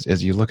to me is,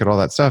 as you look at all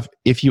that stuff,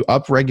 if you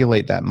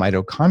upregulate that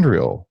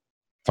mitochondrial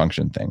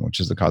function thing, which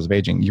is the cause of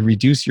aging, you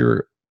reduce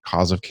your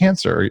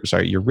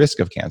your risk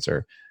of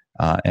cancer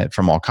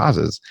from all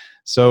causes.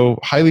 So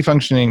highly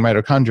functioning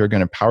mitochondria are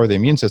going to power the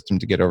immune system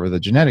to get over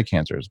the genetic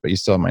cancers, but you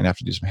still might have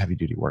to do some heavy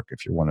duty work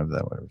if you're one of the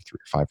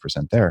 3 or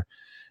 5% there.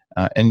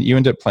 And you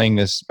end up playing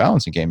this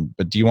balancing game.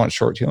 But do you want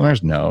short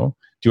telomeres? No.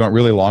 Do you want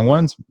really long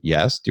ones?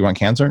 Yes. Do you want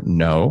cancer?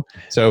 No.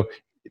 So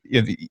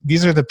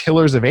these are the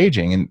pillars of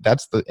aging. And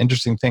that's the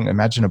interesting thing.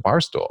 Imagine a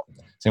bar stool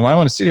saying, well, I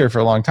want to sit here for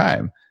a long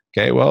time.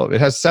 Okay, well, it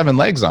has 7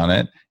 legs on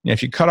it.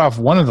 If you cut off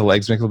one of the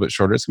legs, make it a little bit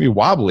shorter, it's going to be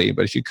wobbly.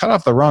 But if you cut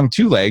off the wrong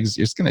 2 legs,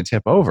 it's going to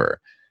tip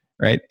over,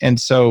 right? And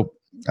so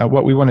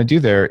what we want to do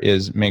there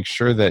is make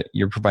sure that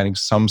you're providing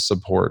some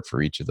support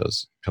for each of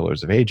those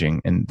pillars of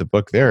aging. And the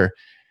book there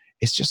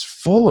is just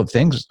full of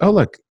things. Oh,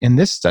 look, in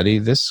this study,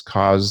 this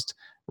caused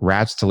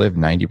rats to live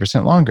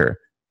 90% longer.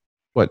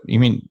 What, you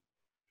mean?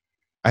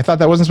 I thought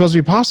that wasn't supposed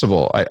to be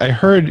possible. I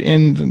heard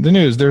in the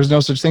news there's no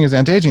such thing as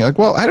anti-aging. Like,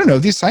 well, I don't know.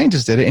 These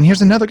scientists did it, and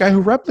here's another guy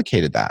who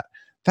replicated that.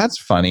 That's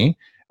funny.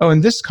 Oh,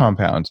 and this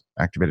compound,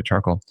 activated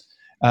charcoal,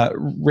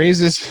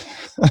 raises,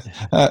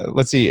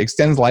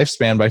 extends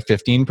lifespan by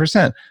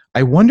 15%.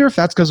 I wonder if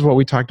that's because of what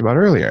we talked about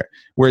earlier,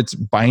 where it's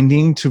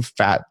binding to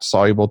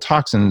fat-soluble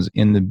toxins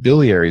in the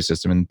biliary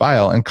system and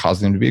bile and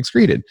causing them to be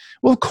excreted.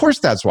 Well, of course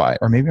that's why.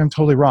 Or maybe I'm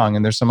totally wrong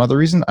and there's some other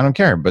reason. I don't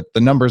care. But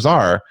the numbers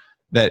are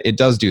that it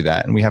does do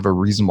that, and we have a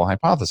reasonable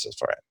hypothesis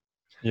for it.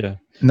 Yeah.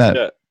 And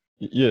that,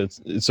 Yeah,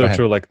 it's so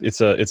true. Like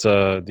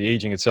the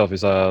aging itself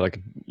is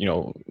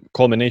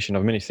culmination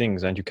of many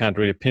things, and you can't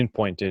really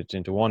pinpoint it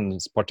into one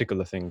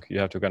particular thing. You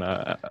have to kind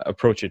of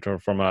approach it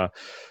from a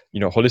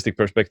holistic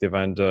perspective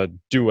and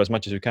do as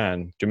much as you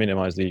can to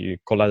minimize the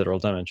collateral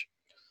damage.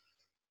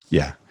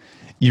 Yeah,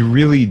 you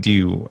really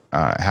do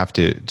have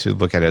to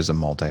look at it as a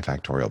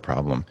multifactorial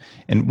problem.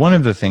 And one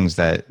of the things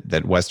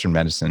that Western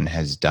medicine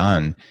has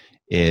done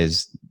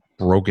is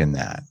broken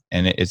that,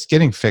 and it's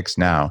getting fixed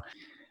now.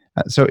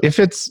 So if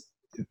it's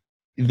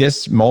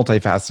this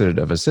multifaceted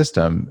of a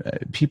system,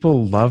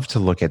 people love to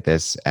look at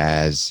this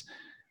as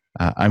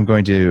I'm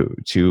going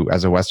to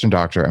as a Western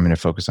doctor, I'm going to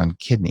focus on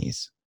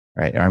kidneys,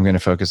 right? Or I'm going to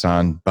focus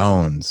on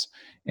bones.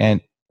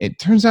 And it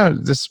turns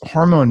out this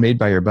hormone made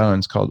by your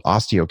bones called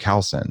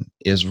osteocalcin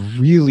is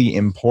really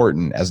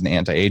important as an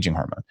anti-aging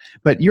hormone.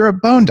 But you're a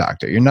bone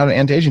doctor. You're not an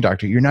anti-aging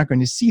doctor. You're not going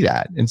to see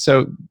that. And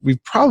so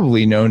we've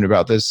probably known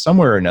about this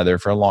somewhere or another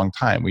for a long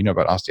time. We know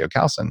about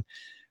osteocalcin.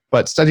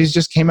 But studies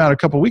just came out a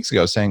couple of weeks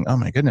ago saying, oh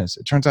my goodness,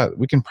 it turns out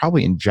we can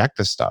probably inject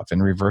this stuff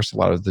and reverse a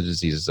lot of the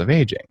diseases of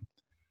aging.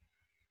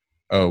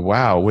 Oh,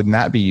 wow. Wouldn't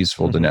that be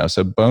useful to know?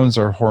 So bones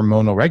are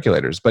hormonal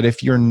regulators. But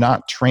if you're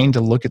not trained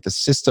to look at the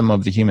system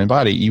of the human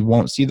body, you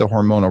won't see the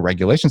hormonal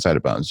regulation side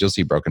of bones. You'll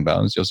see broken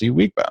bones. You'll see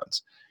weak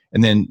bones.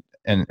 And then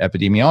an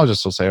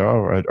epidemiologist will say,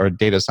 or a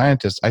data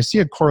scientist, I see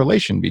a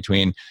correlation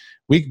between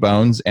weak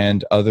bones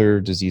and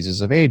other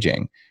diseases of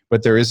aging.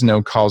 But there is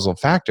no causal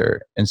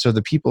factor. And so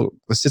the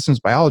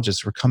systems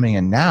biologists who are coming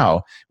in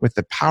now with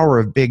the power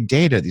of big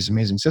data, these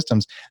amazing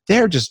systems,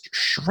 they're just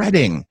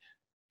shredding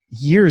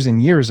years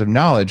and years of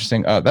knowledge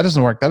saying, oh, that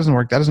doesn't work, that doesn't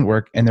work, that doesn't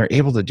work. And they're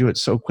able to do it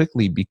so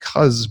quickly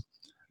because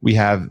we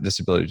have this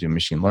ability to do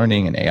machine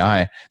learning and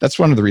AI. That's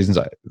one of the reasons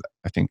I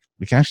think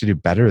we can actually do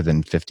better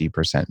than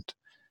 50%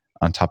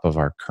 on top of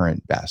our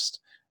current best.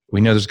 We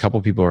know there's a couple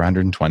of people who are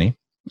 120.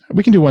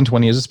 We can do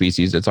 120 as a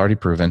species. It's already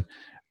proven.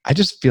 I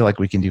just feel like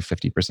we can do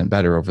 50%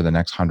 better over the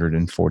next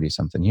 140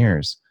 something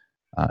years.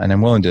 And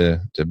I'm willing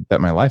to bet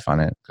my life on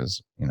it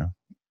because,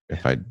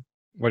 if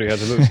what do you have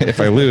to lose? If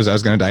I lose, I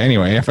was going to die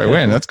anyway. If I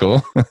win, that's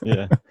cool.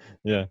 Yeah,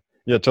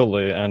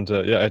 totally. And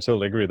I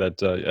totally agree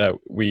that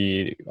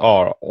we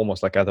are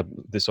almost like at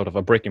this sort of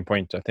a breaking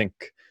point, I think,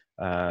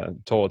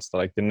 towards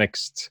the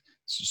next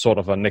sort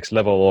of a next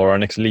level or a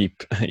next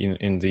leap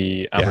in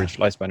the average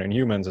lifespan in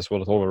humans, as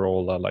well as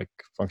overall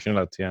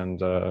functionality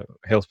and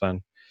health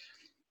span.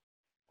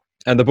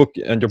 And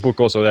your book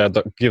also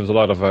gives a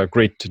lot of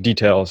great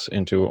details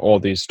into all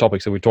these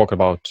topics that we talk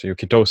about,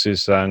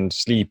 ketosis and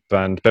sleep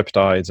and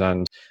peptides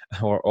and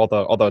or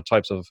other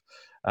types of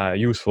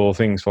useful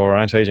things for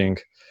anti-aging.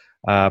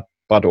 But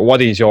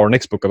what is your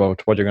next book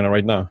about? What you're going to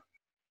write now?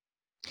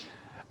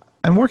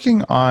 I'm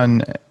working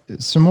on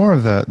some more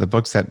of the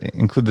books that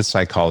include the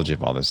psychology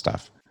of all this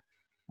stuff.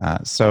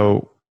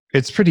 So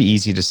it's pretty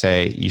easy to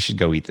say you should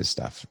go eat this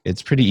stuff.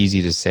 It's pretty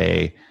easy to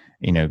say,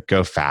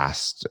 go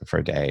fast for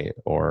a day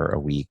or a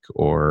week,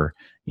 or,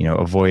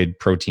 avoid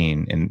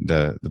protein in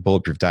the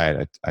Bulletproof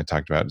Diet I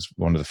talked about. Is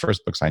one of the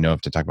first books I know of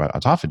to talk about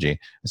autophagy.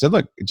 I said,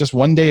 look, just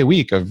 1 day a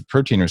week of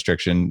protein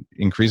restriction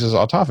increases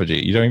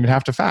autophagy. You don't even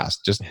have to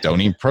fast. Just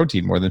don't eat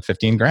protein more than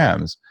 15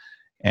 grams.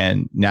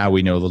 And now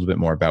we know a little bit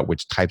more about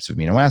which types of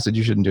amino acids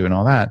you shouldn't do and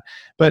all that.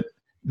 But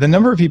the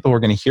number of people who are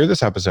going to hear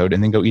this episode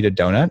and then go eat a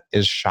donut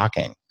is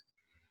shocking.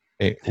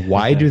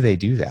 Why do they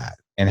do that?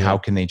 And how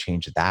can they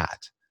change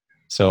that?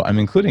 So I'm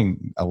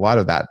including a lot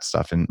of that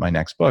stuff in my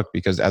next book,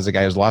 because as a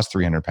guy who's lost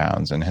 300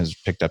 pounds and has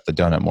picked up the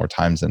donut more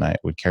times than I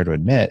would care to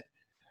admit,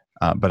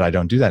 but I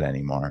don't do that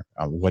anymore.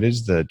 What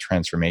is the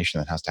transformation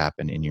that has to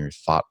happen in your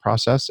thought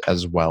process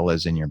as well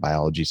as in your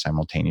biology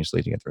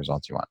simultaneously to get the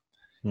results you want?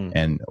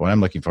 And what I'm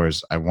looking for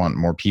is I want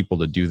more people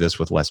to do this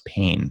with less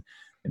pain,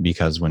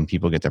 because when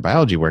people get their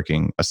biology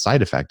working, a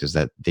side effect is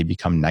that they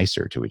become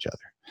nicer to each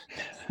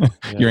other.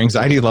 Your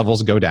anxiety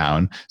levels go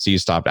down, so you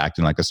stop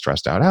acting like a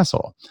stressed out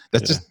asshole.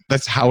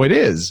 That's how it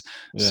is.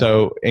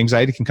 So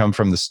anxiety can come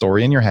from the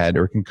story in your head,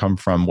 or it can come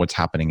from what's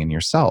happening in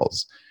your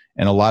cells.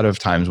 And a lot of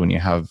times when you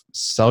have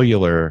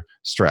cellular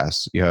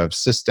stress, you have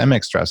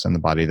systemic stress in the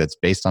body that's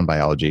based on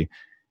biology,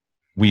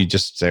 we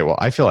just say, well,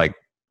 I feel like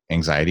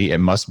anxiety, it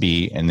must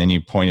be, and then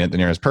you point at the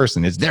nearest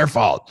person, it's their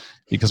fault,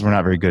 because we're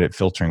not very good at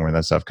filtering where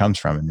that stuff comes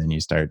from, and then you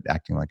start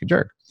acting like a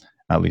jerk.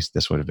 At least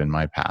this would have been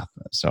my path.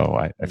 So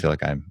I feel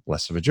like I'm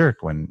less of a jerk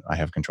when I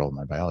have control of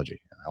my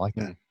biology. I like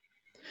that.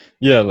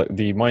 Yeah,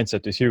 the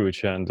mindset is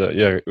huge, and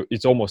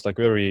it's almost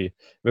very,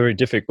 very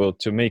difficult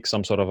to make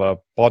some sort of a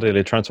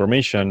bodily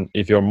transformation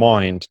if your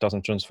mind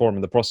doesn't transform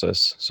in the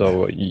process.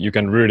 So you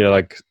can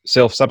really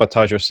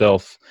self-sabotage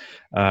yourself,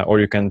 or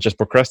you can just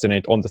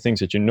procrastinate on the things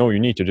that you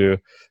need to do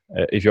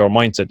if your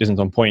mindset isn't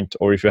on point,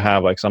 or if you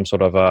have some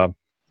sort of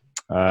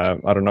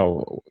I don't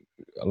know,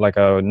 like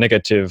a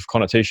negative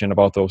connotation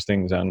about those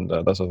things and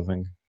that sort of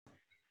thing.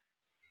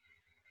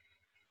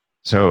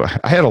 So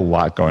I had a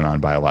lot going on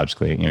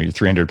biologically. You're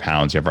 300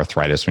 pounds, you have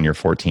arthritis when you're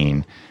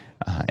 14,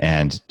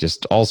 and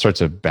just all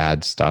sorts of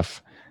bad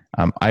stuff.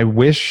 I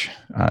wish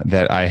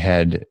that I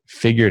had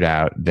figured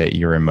out that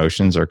your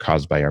emotions are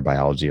caused by your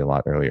biology a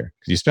lot earlier.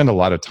 Because you spend a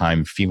lot of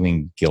time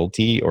feeling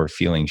guilty or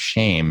feeling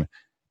shame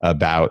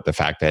about the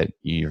fact that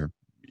you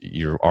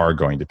are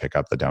going to pick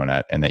up the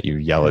donut, and that you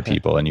yell at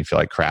people and you feel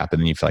like crap,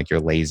 and then you feel like you're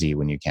lazy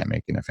when you can't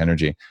make enough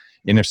energy.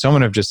 And if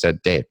someone had just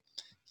said, Dave,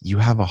 you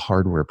have a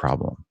hardware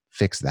problem,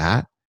 fix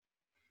that.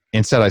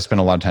 Instead, I spent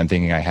a lot of time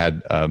thinking I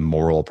had a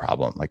moral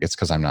problem. Like, it's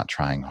because I'm not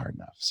trying hard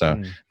enough.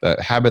 So the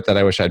habit that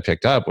I wish I'd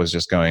picked up was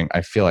just going,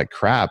 I feel like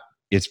crap.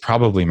 It's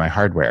probably my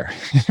hardware.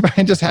 If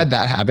I just had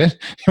that habit,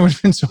 it would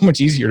have been so much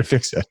easier to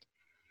fix it.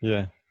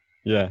 Yeah.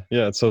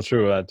 It's so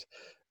true that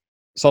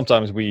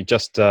sometimes we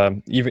just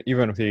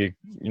even if we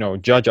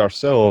judge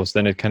ourselves,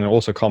 then it can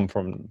also come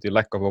from the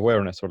lack of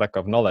awareness or lack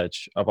of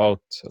knowledge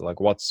about like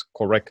what's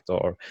correct,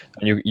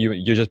 and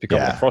you just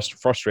become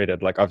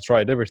frustrated. Like, I've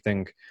tried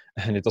everything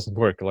and it doesn't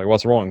work. Like,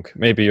 what's wrong?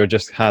 Maybe you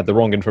just had the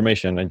wrong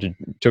information and you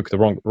took the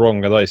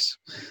wrong advice.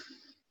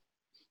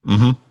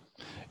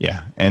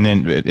 Yeah, and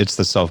then it's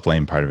the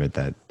self-blame part of it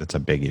that's a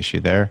big issue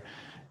there.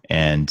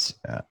 And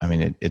I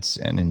mean, it's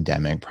an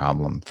endemic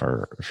problem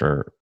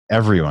for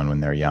everyone when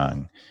they're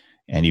young.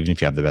 And even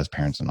if you have the best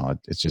parents and all,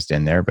 it's just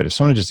in there. But if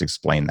someone just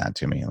explained that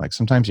to me, like,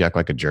 sometimes you act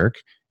like a jerk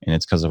and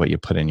it's because of what you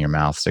put in your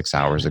mouth 6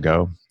 hours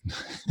ago.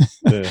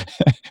 Yeah.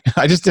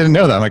 I just didn't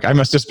know that. I'm like, I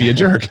must just be a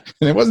jerk.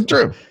 And it wasn't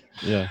true.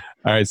 Yeah.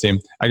 All right, Siim,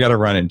 I got to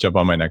run and jump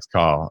on my next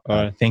call.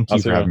 Thank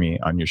you for having me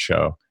on your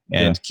show,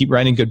 and keep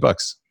writing good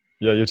books.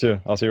 Yeah, you too.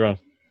 I'll see you around.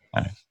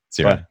 All right.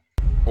 See you around.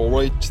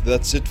 Alright,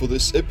 that's it for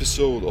this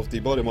episode of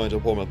the Body Mind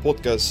Empowerment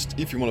Podcast.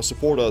 If you want to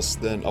support us,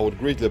 then I would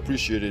greatly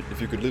appreciate it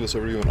if you could leave us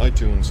a review on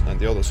iTunes and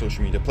the other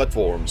social media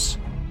platforms.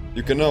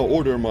 You can now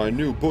order my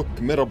new book,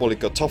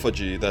 Metabolic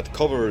Autophagy, that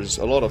covers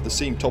a lot of the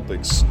same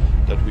topics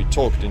that we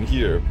talked in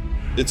here.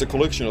 It's a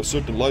collection of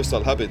certain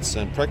lifestyle habits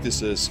and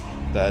practices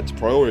that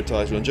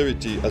prioritize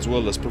longevity as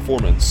well as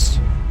performance.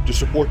 To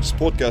support this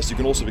podcast, you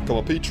can also become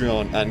a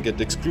Patreon and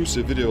get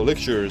exclusive video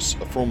lectures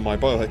from my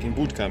biohacking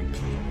bootcamp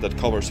that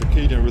covers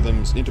circadian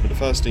rhythms, intermittent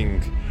fasting,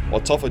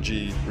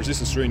 autophagy,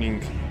 resistance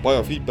training,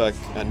 biofeedback,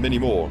 and many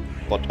more.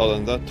 But other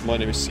than that, my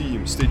name is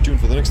Siim. Stay tuned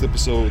for the next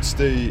episode.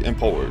 Stay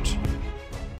empowered.